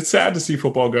 It's sad to see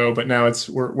football go, but now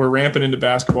we're ramping into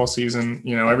basketball season.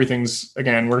 Everything's,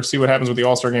 again, we'll see what happens with the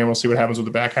All-Star game. We'll see what happens with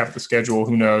the back half of the schedule.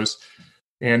 Who knows?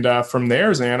 And from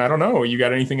there, Zan, I don't know. You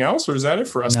got anything else, or is that it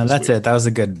for us? No, that's it. That was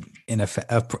a good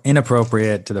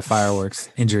inappropriate to the fireworks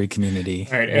injury community.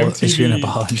 All right, issue an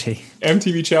apology.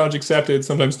 MTV challenge accepted.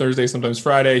 Sometimes Thursday, sometimes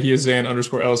Friday. He is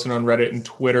Zan_Ellison on Reddit and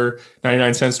Twitter.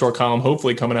 99-cent store column,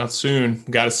 hopefully coming out soon.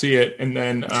 Got to see it. And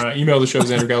then email the show,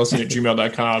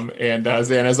 ZandrickEllison@gmail.com. And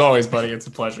Zan, as always, buddy, it's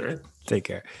a pleasure. Take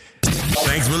care.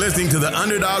 Thanks for listening to the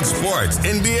Underdog Sports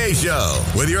NBA Show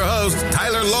with your hosts,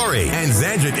 Tyler Laurie and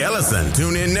Zandrick Ellison.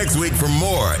 Tune in next week for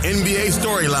more NBA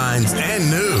storylines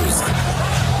and news.